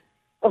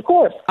 Of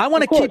course. I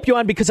want to keep you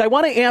on because I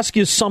want to ask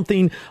you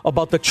something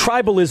about the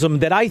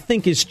tribalism that I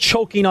think is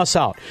choking us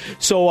out.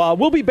 So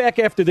we'll be back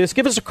after this.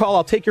 Give us a call.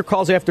 I'll take your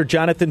calls after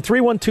Jonathan.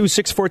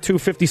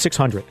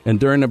 312-642-5600. And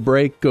during the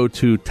break, go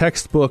to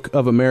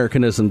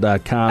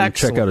textbookofamericanism.com.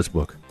 Excellent. Check out his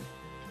book.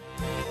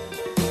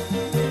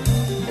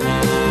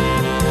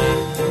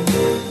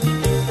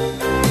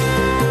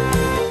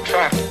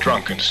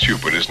 Drunk and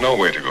stupid is no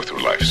way to go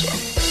through life, son.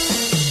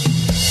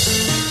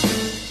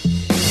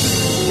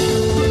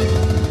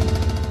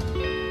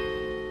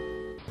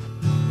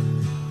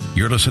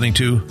 You're listening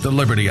to The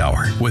Liberty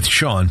Hour with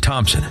Sean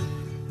Thompson.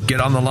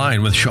 Get on the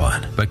line with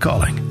Sean by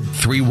calling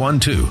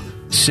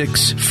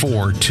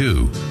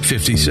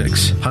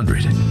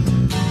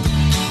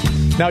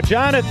 312-642-5600. Now,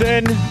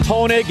 Jonathan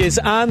Hoenig is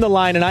on the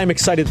line, and I'm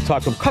excited to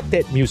talk to him. Cut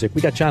that music.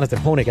 We got Jonathan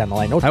Hoenig on the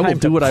line. No time I will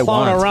do what I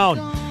want. Around.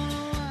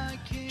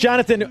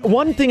 Jonathan,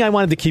 one thing I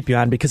wanted to keep you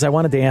on, because I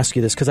wanted to ask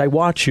you this, because I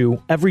watch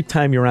you every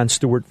time you're on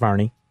Stuart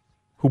Varney,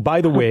 who,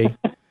 by the way,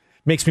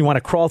 makes me want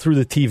to crawl through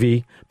the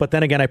TV. But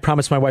then again, I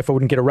promised my wife I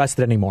wouldn't get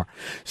arrested anymore.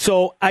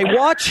 So I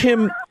watch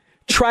him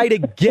try to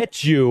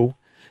get you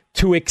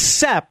to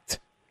accept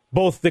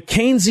both the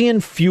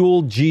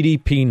Keynesian-fueled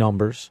GDP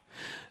numbers,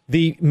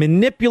 the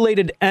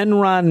manipulated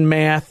Enron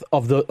math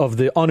of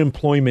the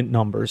unemployment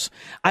numbers.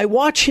 I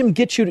watch him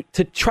get you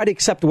to try to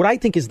accept what I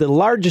think is the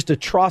largest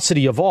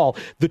atrocity of all,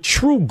 the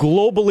true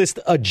globalist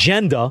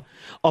agenda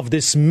of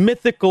this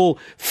mythical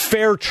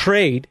fair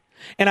trade.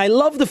 And I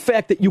love the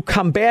fact that you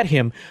combat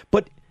him.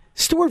 But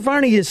Stuart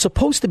Varney is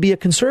supposed to be a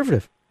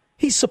conservative.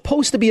 He's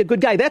supposed to be a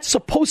good guy. That's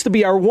supposed to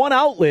be our one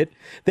outlet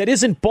that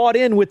isn't bought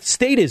in with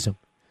statism.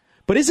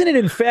 But isn't it,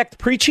 in fact,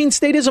 preaching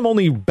statism,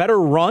 only better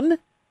run?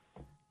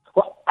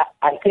 Well,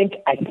 I think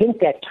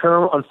that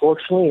term,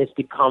 unfortunately, has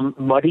become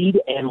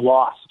muddied and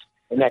lost,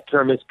 and that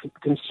term is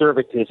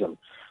conservatism.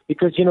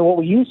 Because, what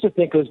we used to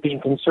think of as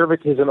being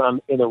conservatism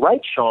in the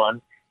right,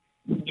 Sean,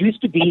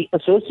 used to be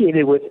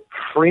associated with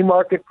free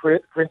market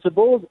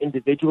principles,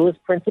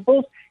 individualist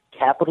principles,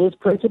 capitalist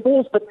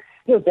principles, but,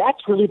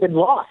 that's really been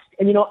lost.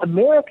 And,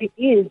 America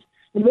is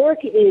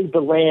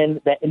the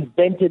land that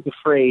invented the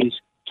phrase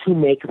 "to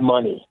make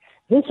money."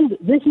 This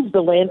is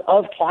the land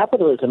of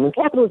capitalism, and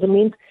capitalism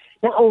means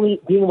not only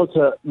being able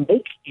to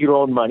make your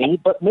own money,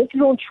 but make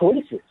your own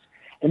choices.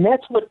 And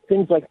that's what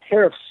things like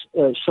tariffs,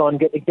 Sean,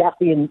 get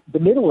exactly in the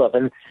middle of.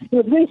 And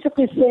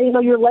basically say,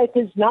 your life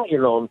is not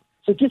your own.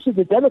 So just as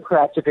the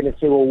Democrats are going to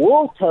say, well,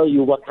 we'll tell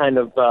you what kind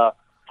of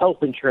health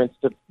insurance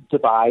to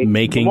buy.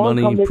 Making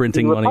money,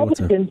 printing money.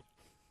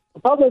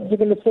 Republicans are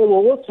going to say,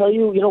 well, we'll tell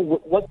you,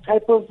 what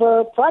type of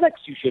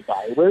products you should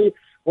buy,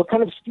 what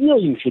kind of steel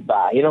you should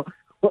buy.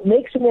 What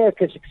makes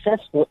America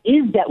successful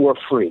is that we're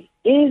free,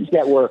 is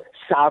that we're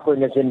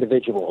sovereign as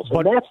individuals.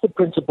 And that's the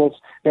principles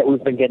that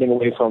we've been getting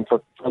away from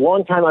for a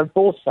long time on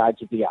both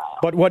sides of the aisle.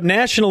 But what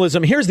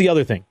nationalism, here's the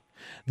other thing.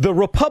 The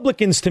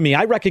Republicans, to me,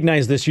 I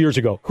recognized this years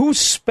ago. Who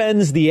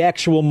spends the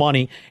actual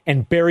money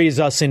and buries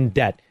us in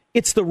debt?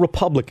 It's the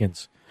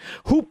Republicans.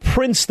 Who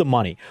prints the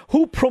money?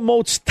 Who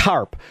promotes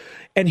TARP?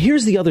 And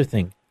here's the other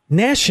thing.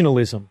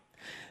 Nationalism.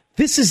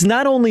 This is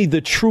not only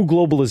the true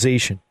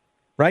globalization,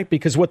 right?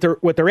 Because what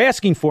they're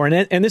asking for,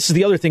 and this is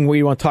the other thing where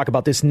you want to talk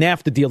about this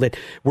NAFTA deal that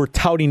we're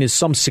touting as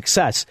some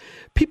success.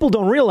 People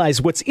don't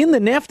realize what's in the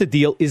NAFTA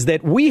deal is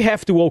that we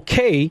have to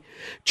okay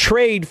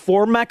trade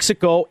for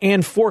Mexico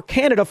and for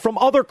Canada from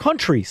other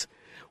countries.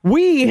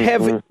 We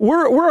have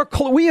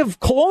we have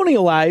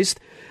colonialized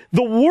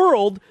the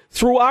world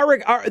through our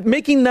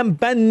making them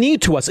bend knee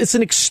to us. It's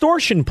an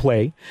extortion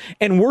play,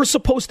 and we're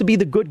supposed to be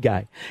the good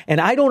guy.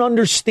 And I don't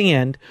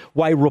understand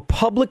why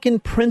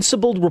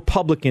principled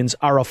Republicans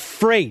are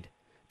afraid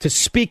to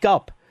speak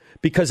up,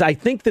 because I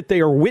think that they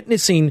are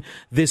witnessing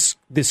this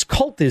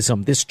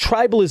cultism, this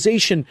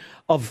tribalization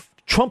of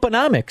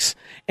Trumponomics,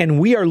 and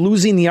we are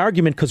losing the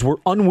argument because we're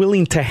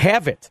unwilling to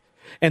have it.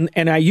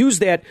 And I use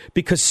that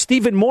because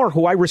Stephen Moore,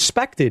 who I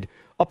respected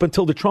up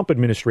until the Trump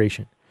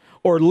administration,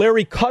 or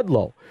Larry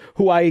Kudlow,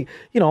 who I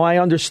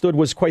understood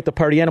was quite the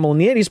party animal in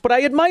the 80s, but I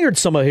admired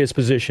some of his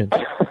positions.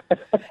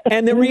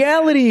 And the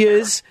reality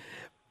is,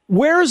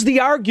 where's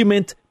the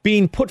argument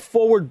being put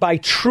forward by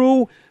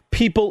true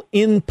people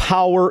in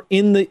power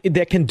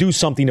that can do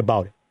something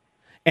about it?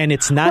 And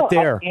it's not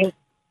there.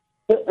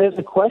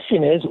 The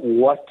question is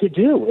what to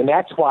do. And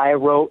that's why I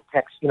wrote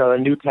a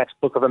new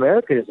textbook of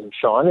Americanism,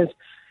 Sean, is,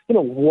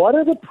 what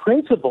are the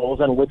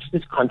principles on which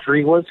this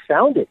country was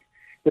founded?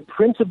 The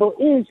principle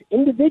is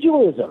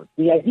individualism.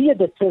 The idea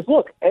that says,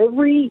 look,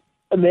 every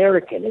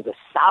American is a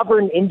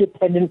sovereign,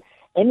 independent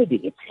entity.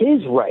 It's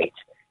his right,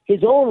 his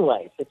own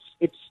life.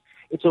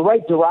 It's a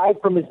right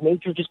derived from his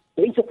nature, just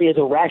basically as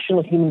a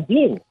rational human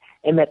being.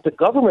 And that the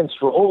government's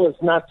role is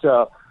not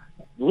to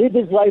live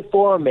his life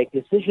for him, make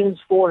decisions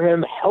for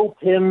him, help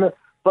him,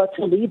 but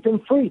to leave him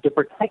free, to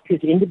protect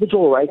his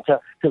individual right to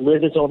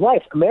live his own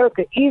life.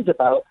 America is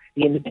about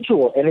the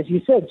individual. And as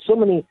you said, so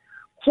many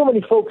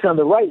folks on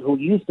the right who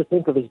used to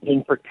think of as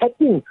being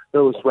protecting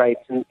those rights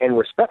and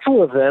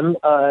respectful of them,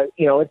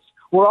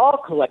 we're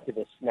all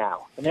collectivists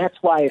now. And that's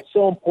why it's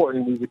so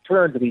important we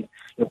return to these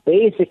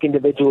basic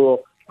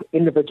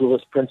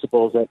individualist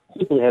principles that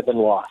simply have been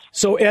lost.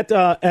 So at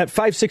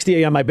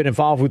 560 AM, I've been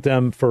involved with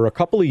them for a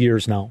couple of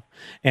years now.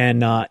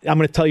 And I'm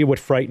going to tell you what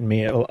frightened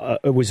me.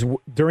 It was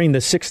during the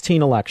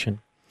 2016 election.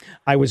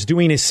 I was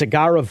doing a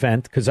cigar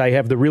event because I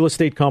have the real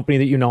estate company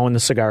that and the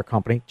cigar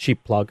company,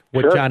 cheap plug,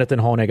 with Jonathan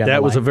Honig.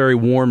 That was a very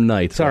warm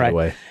night, by the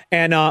way.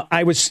 And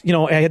I was,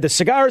 I had the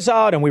cigars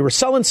out and we were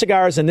selling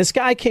cigars. And this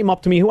guy came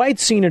up to me who I had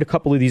seen at a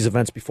couple of these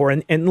events before.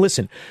 And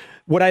listen,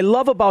 what I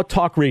love about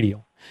talk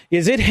radio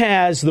is it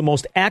has the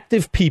most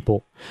active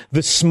people,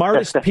 the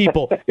smartest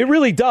people. It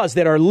really does,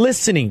 that are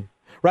listening.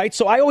 Right,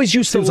 so I always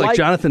used to like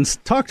Jonathan's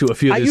talked to a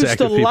few of these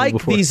active people before. I used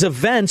to like these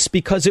events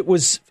because it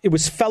was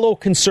fellow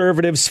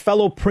conservatives,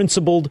 fellow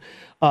principled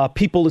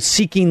people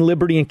seeking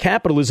liberty and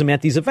capitalism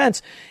at these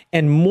events,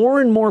 and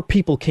more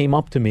people came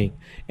up to me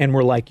and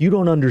were like, "You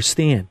don't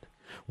understand.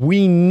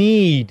 We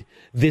need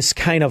this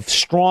kind of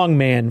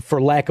strongman,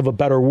 for lack of a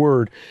better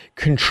word,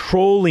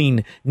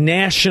 controlling,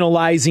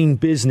 nationalizing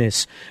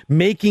business,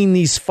 making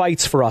these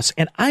fights for us."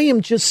 And I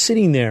am just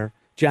sitting there,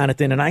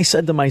 Jonathan, and I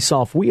said to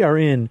myself, we are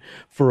in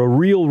for a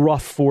real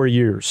rough 4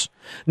 years.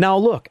 Now,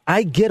 look,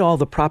 I get all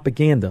the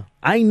propaganda.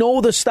 I know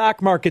the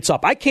stock market's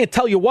up. I can't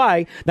tell you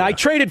why. Now, I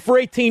traded for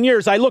 18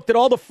 years. I looked at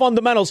all the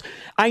fundamentals.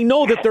 I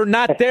know that they're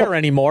not there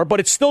anymore,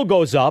 but it still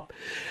goes up.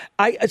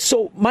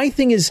 So my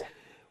thing is,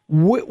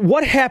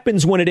 what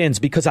happens when it ends?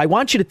 Because I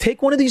want you to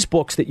take one of these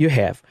books that you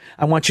have.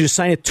 I want you to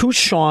sign it to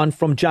Sean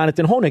from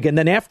Jonathan Honig. And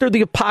then after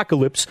the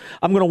apocalypse,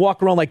 I'm going to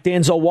walk around like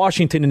Denzel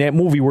Washington in that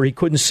movie where he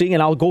couldn't see,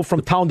 and I'll go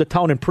from town to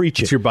town and preach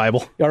it. It's your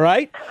Bible. All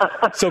right?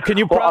 So can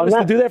you promise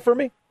to do that for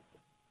me?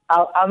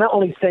 I'll not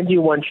only send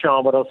you one,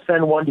 Sean, but I'll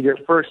send one to your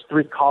first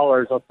 3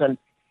 callers. I'll send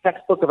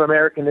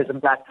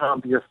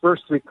textbookofamericanism.com to your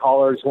first 3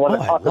 callers who want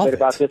to talk a bit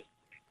about this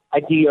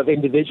idea of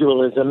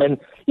individualism. And,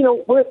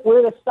 where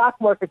the stock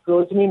market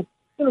goes,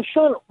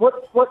 Sean,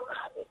 what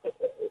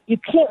you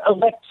can't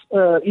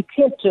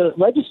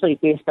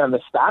legislate based on the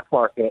stock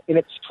market, and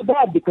it's too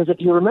bad because if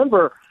you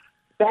remember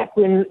back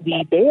when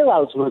the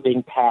bailouts were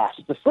being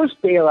passed, the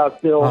first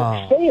bailout bill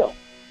failed.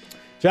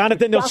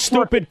 Jonathan, those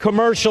stupid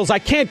commercials. I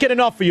can't get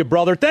enough of you,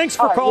 brother. Thanks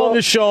for calling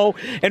the show.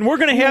 And we're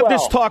going to have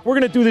this talk. We're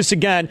going to do this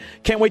again.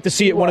 Can't wait to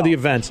see you at one of the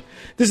events.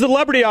 This is the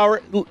Celebrity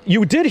Hour.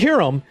 You did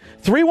hear him.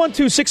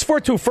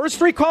 312-642. First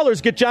three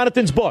callers get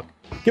Jonathan's book.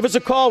 Give us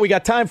a call. We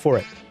got time for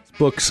it. This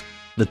book's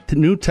the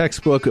new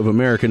textbook of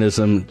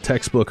Americanism,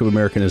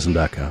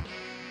 textbookofamericanism.com.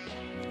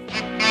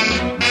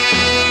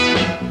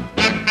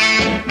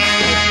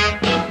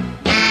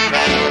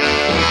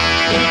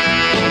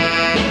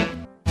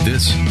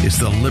 This is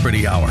the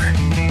Liberty Hour.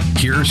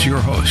 Here's your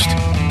host,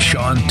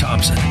 Sean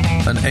Thompson,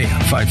 on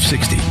AM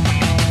 560.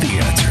 The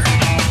Answer.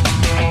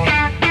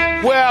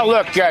 Well,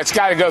 look, it's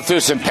got to go through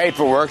some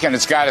paperwork, and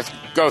it's got to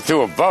go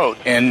through a vote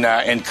in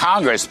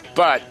Congress.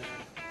 But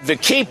the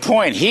key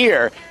point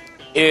here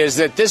is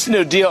that this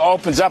new deal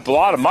opens up a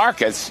lot of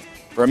markets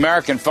for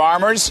American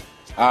farmers,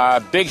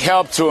 big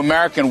help to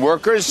American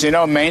workers,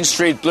 Main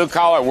Street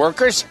blue-collar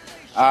workers,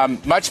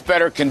 much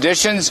better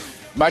conditions,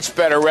 much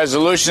better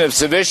resolution of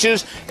some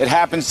issues. It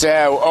happens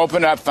to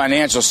open up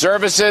financial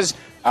services,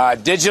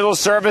 digital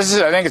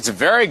services. I think it's a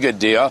very good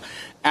deal.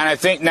 And I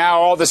think now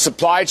all the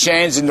supply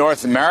chains in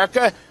North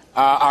America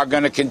are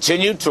going to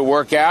continue to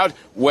work out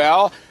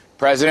well. The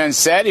President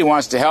said he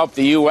wants to help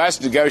the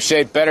U.S.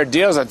 negotiate better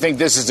deals. I think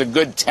this is a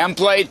good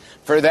template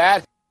for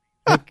that.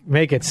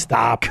 Make it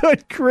stop.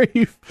 Good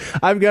grief.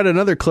 I've got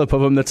another clip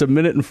of him that's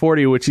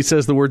 1:40, which he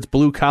says the words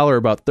blue collar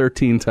about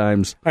 13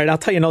 times. All right, I'll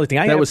tell you another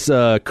thing. That was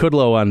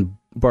Kudlow on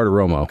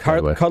Bartiromo.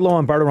 Kudlow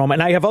on Bartiromo.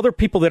 And I have other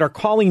people that are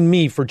calling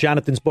me for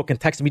Jonathan's book and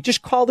texting me.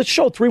 Just call the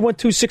show,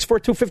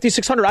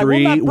 312-642-5600. I will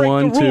not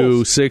break the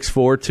rules.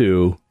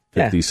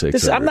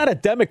 312-642-5600. I'm not a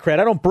Democrat.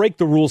 I don't break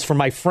the rules for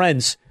my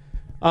friends.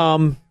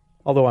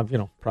 Although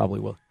I'm, probably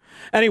will.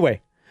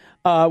 Anyway,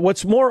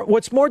 what's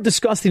more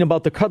disgusting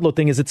about the Kudlow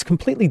thing is it's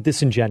completely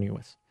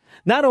disingenuous.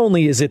 Not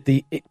only is it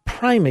the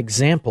prime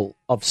example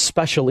of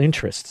special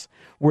interests,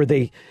 where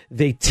they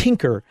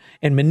tinker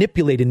and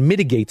manipulate and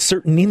mitigate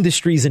certain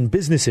industries and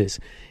businesses.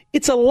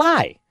 It's a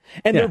lie.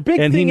 And their big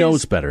thing he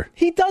knows better.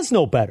 He does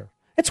know better.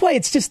 That's why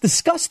it's just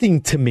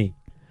disgusting to me.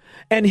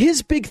 And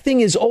his big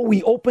thing is,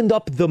 we opened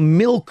up the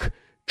milk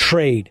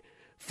trade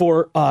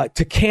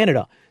to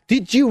Canada.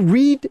 Did you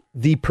read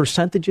the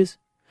percentages?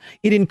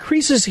 It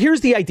increases.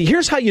 Here's the idea.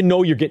 Here's how you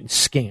know you're getting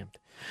scammed.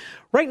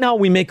 Right now,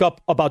 we make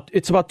up about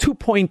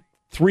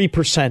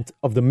 2.3%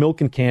 of the milk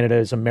in Canada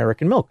is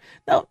American milk.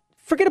 Now,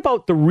 forget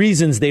about the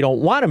reasons they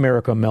don't want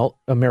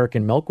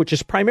American milk, which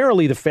is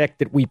primarily the fact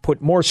that we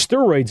put more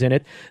steroids in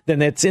it than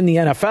that's in the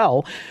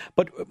NFL.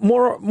 But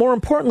more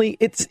importantly,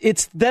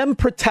 it's them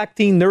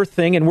protecting their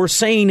thing, and we're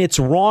saying it's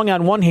wrong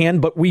on one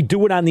hand, but we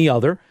do it on the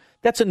other.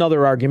 That's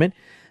another argument.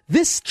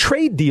 This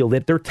trade deal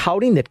that they're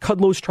touting, that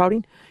Kudlow's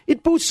touting,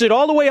 it boosts it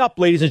all the way up,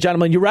 ladies and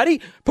gentlemen. You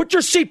ready? Put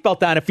your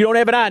seatbelt on if you don't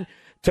have it on,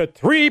 to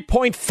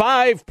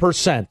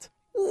 3.5%.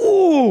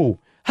 Ooh,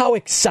 how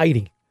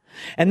exciting.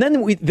 And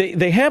then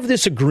they have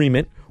this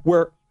agreement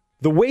where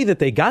the way that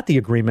they got the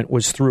agreement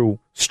was through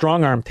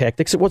strong-arm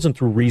tactics. It wasn't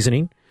through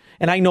reasoning.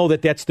 And I know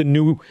that that's the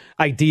new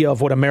idea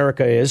of what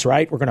America is,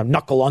 right? We're going to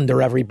knuckle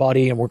under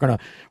everybody, and we're going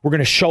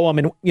to show them.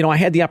 And, I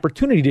had the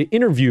opportunity to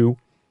interview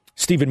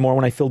Stephen Moore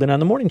when I filled in on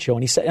the morning show.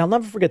 And he said, I'll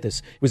never forget this.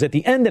 It was at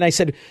the end, and I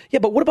said, yeah,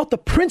 but what about the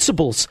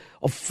principles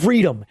of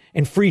freedom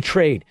and free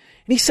trade?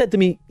 And he said to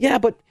me, yeah,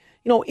 but,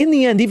 in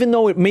the end, even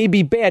though it may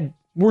be bad,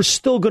 we're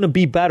still going to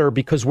be better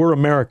because we're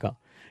America.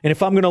 And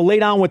if I'm going to lay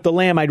down with the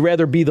lamb, I'd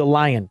rather be the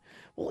lion.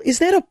 Well, is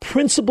that a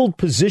principled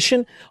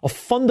position, a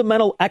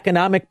fundamental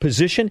economic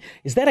position?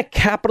 Is that a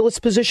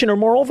capitalist position? Or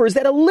moreover, is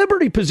that a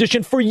liberty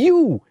position for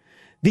you,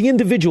 the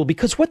individual?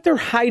 Because what they're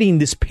hiding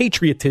this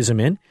patriotism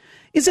in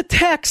is a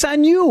tax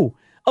on you,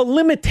 a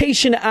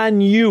limitation on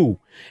you.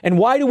 And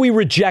why do we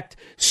reject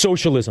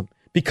socialism?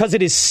 Because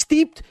it is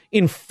steeped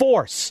in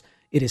force.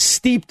 It is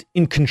steeped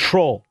in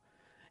control.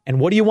 And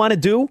what do you want to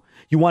do?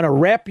 You want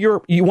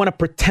to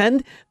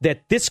pretend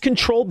that this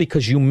control,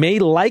 because you may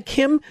like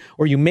him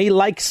or you may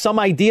like some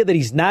idea that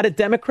he's not a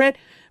Democrat,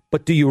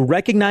 but do you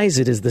recognize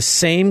it is the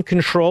same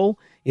control?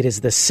 It is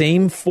the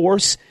same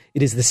force.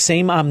 It is the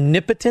same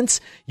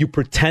omnipotence you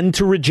pretend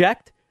to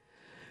reject.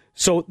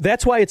 So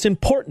that's why it's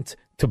important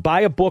to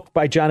buy a book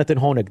by Jonathan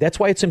Hoenig. That's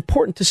why it's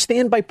important to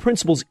stand by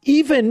principles,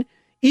 even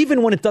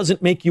when it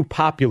doesn't make you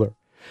popular.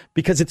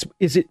 Because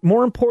is it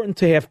more important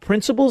to have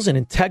principles and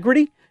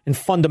integrity and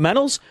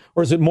fundamentals,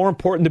 or is it more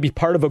important to be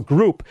part of a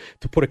group,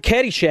 to put a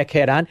Caddyshack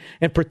hat on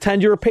and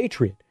pretend you're a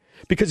patriot?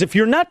 Because if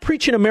you're not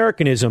preaching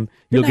Americanism,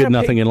 you'll get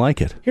nothing in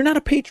like it. You're not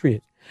a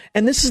patriot.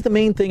 And this is the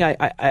main thing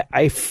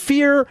I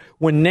fear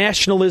when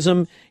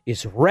nationalism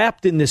is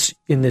wrapped in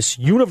this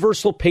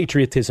universal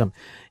patriotism,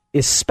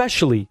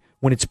 especially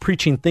when it's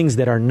preaching things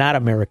that are not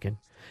American.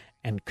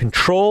 And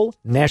control,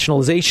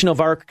 nationalization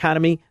of our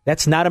economy,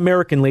 that's not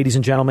American, ladies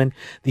and gentlemen.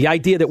 The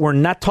idea that we're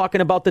not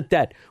talking about the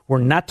debt, we're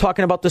not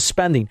talking about the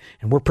spending,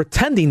 and we're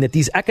pretending that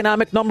these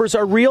economic numbers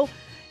are real,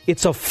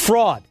 it's a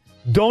fraud.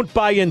 Don't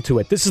buy into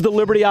it. This is the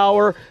Liberty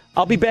Hour.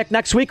 I'll be back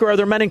next week, or are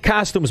there men in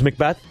costumes,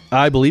 Macbeth?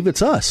 I believe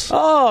it's us.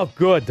 Oh,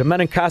 good. The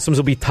men in costumes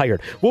will be tired.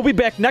 We'll be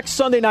back next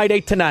Sunday night,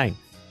 8 to 9.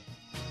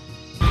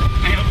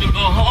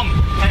 home.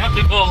 I have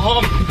to go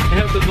home. I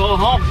have to go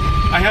home.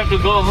 I have to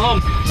go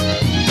home.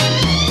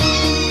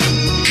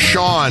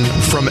 Sean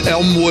from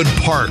Elmwood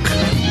Park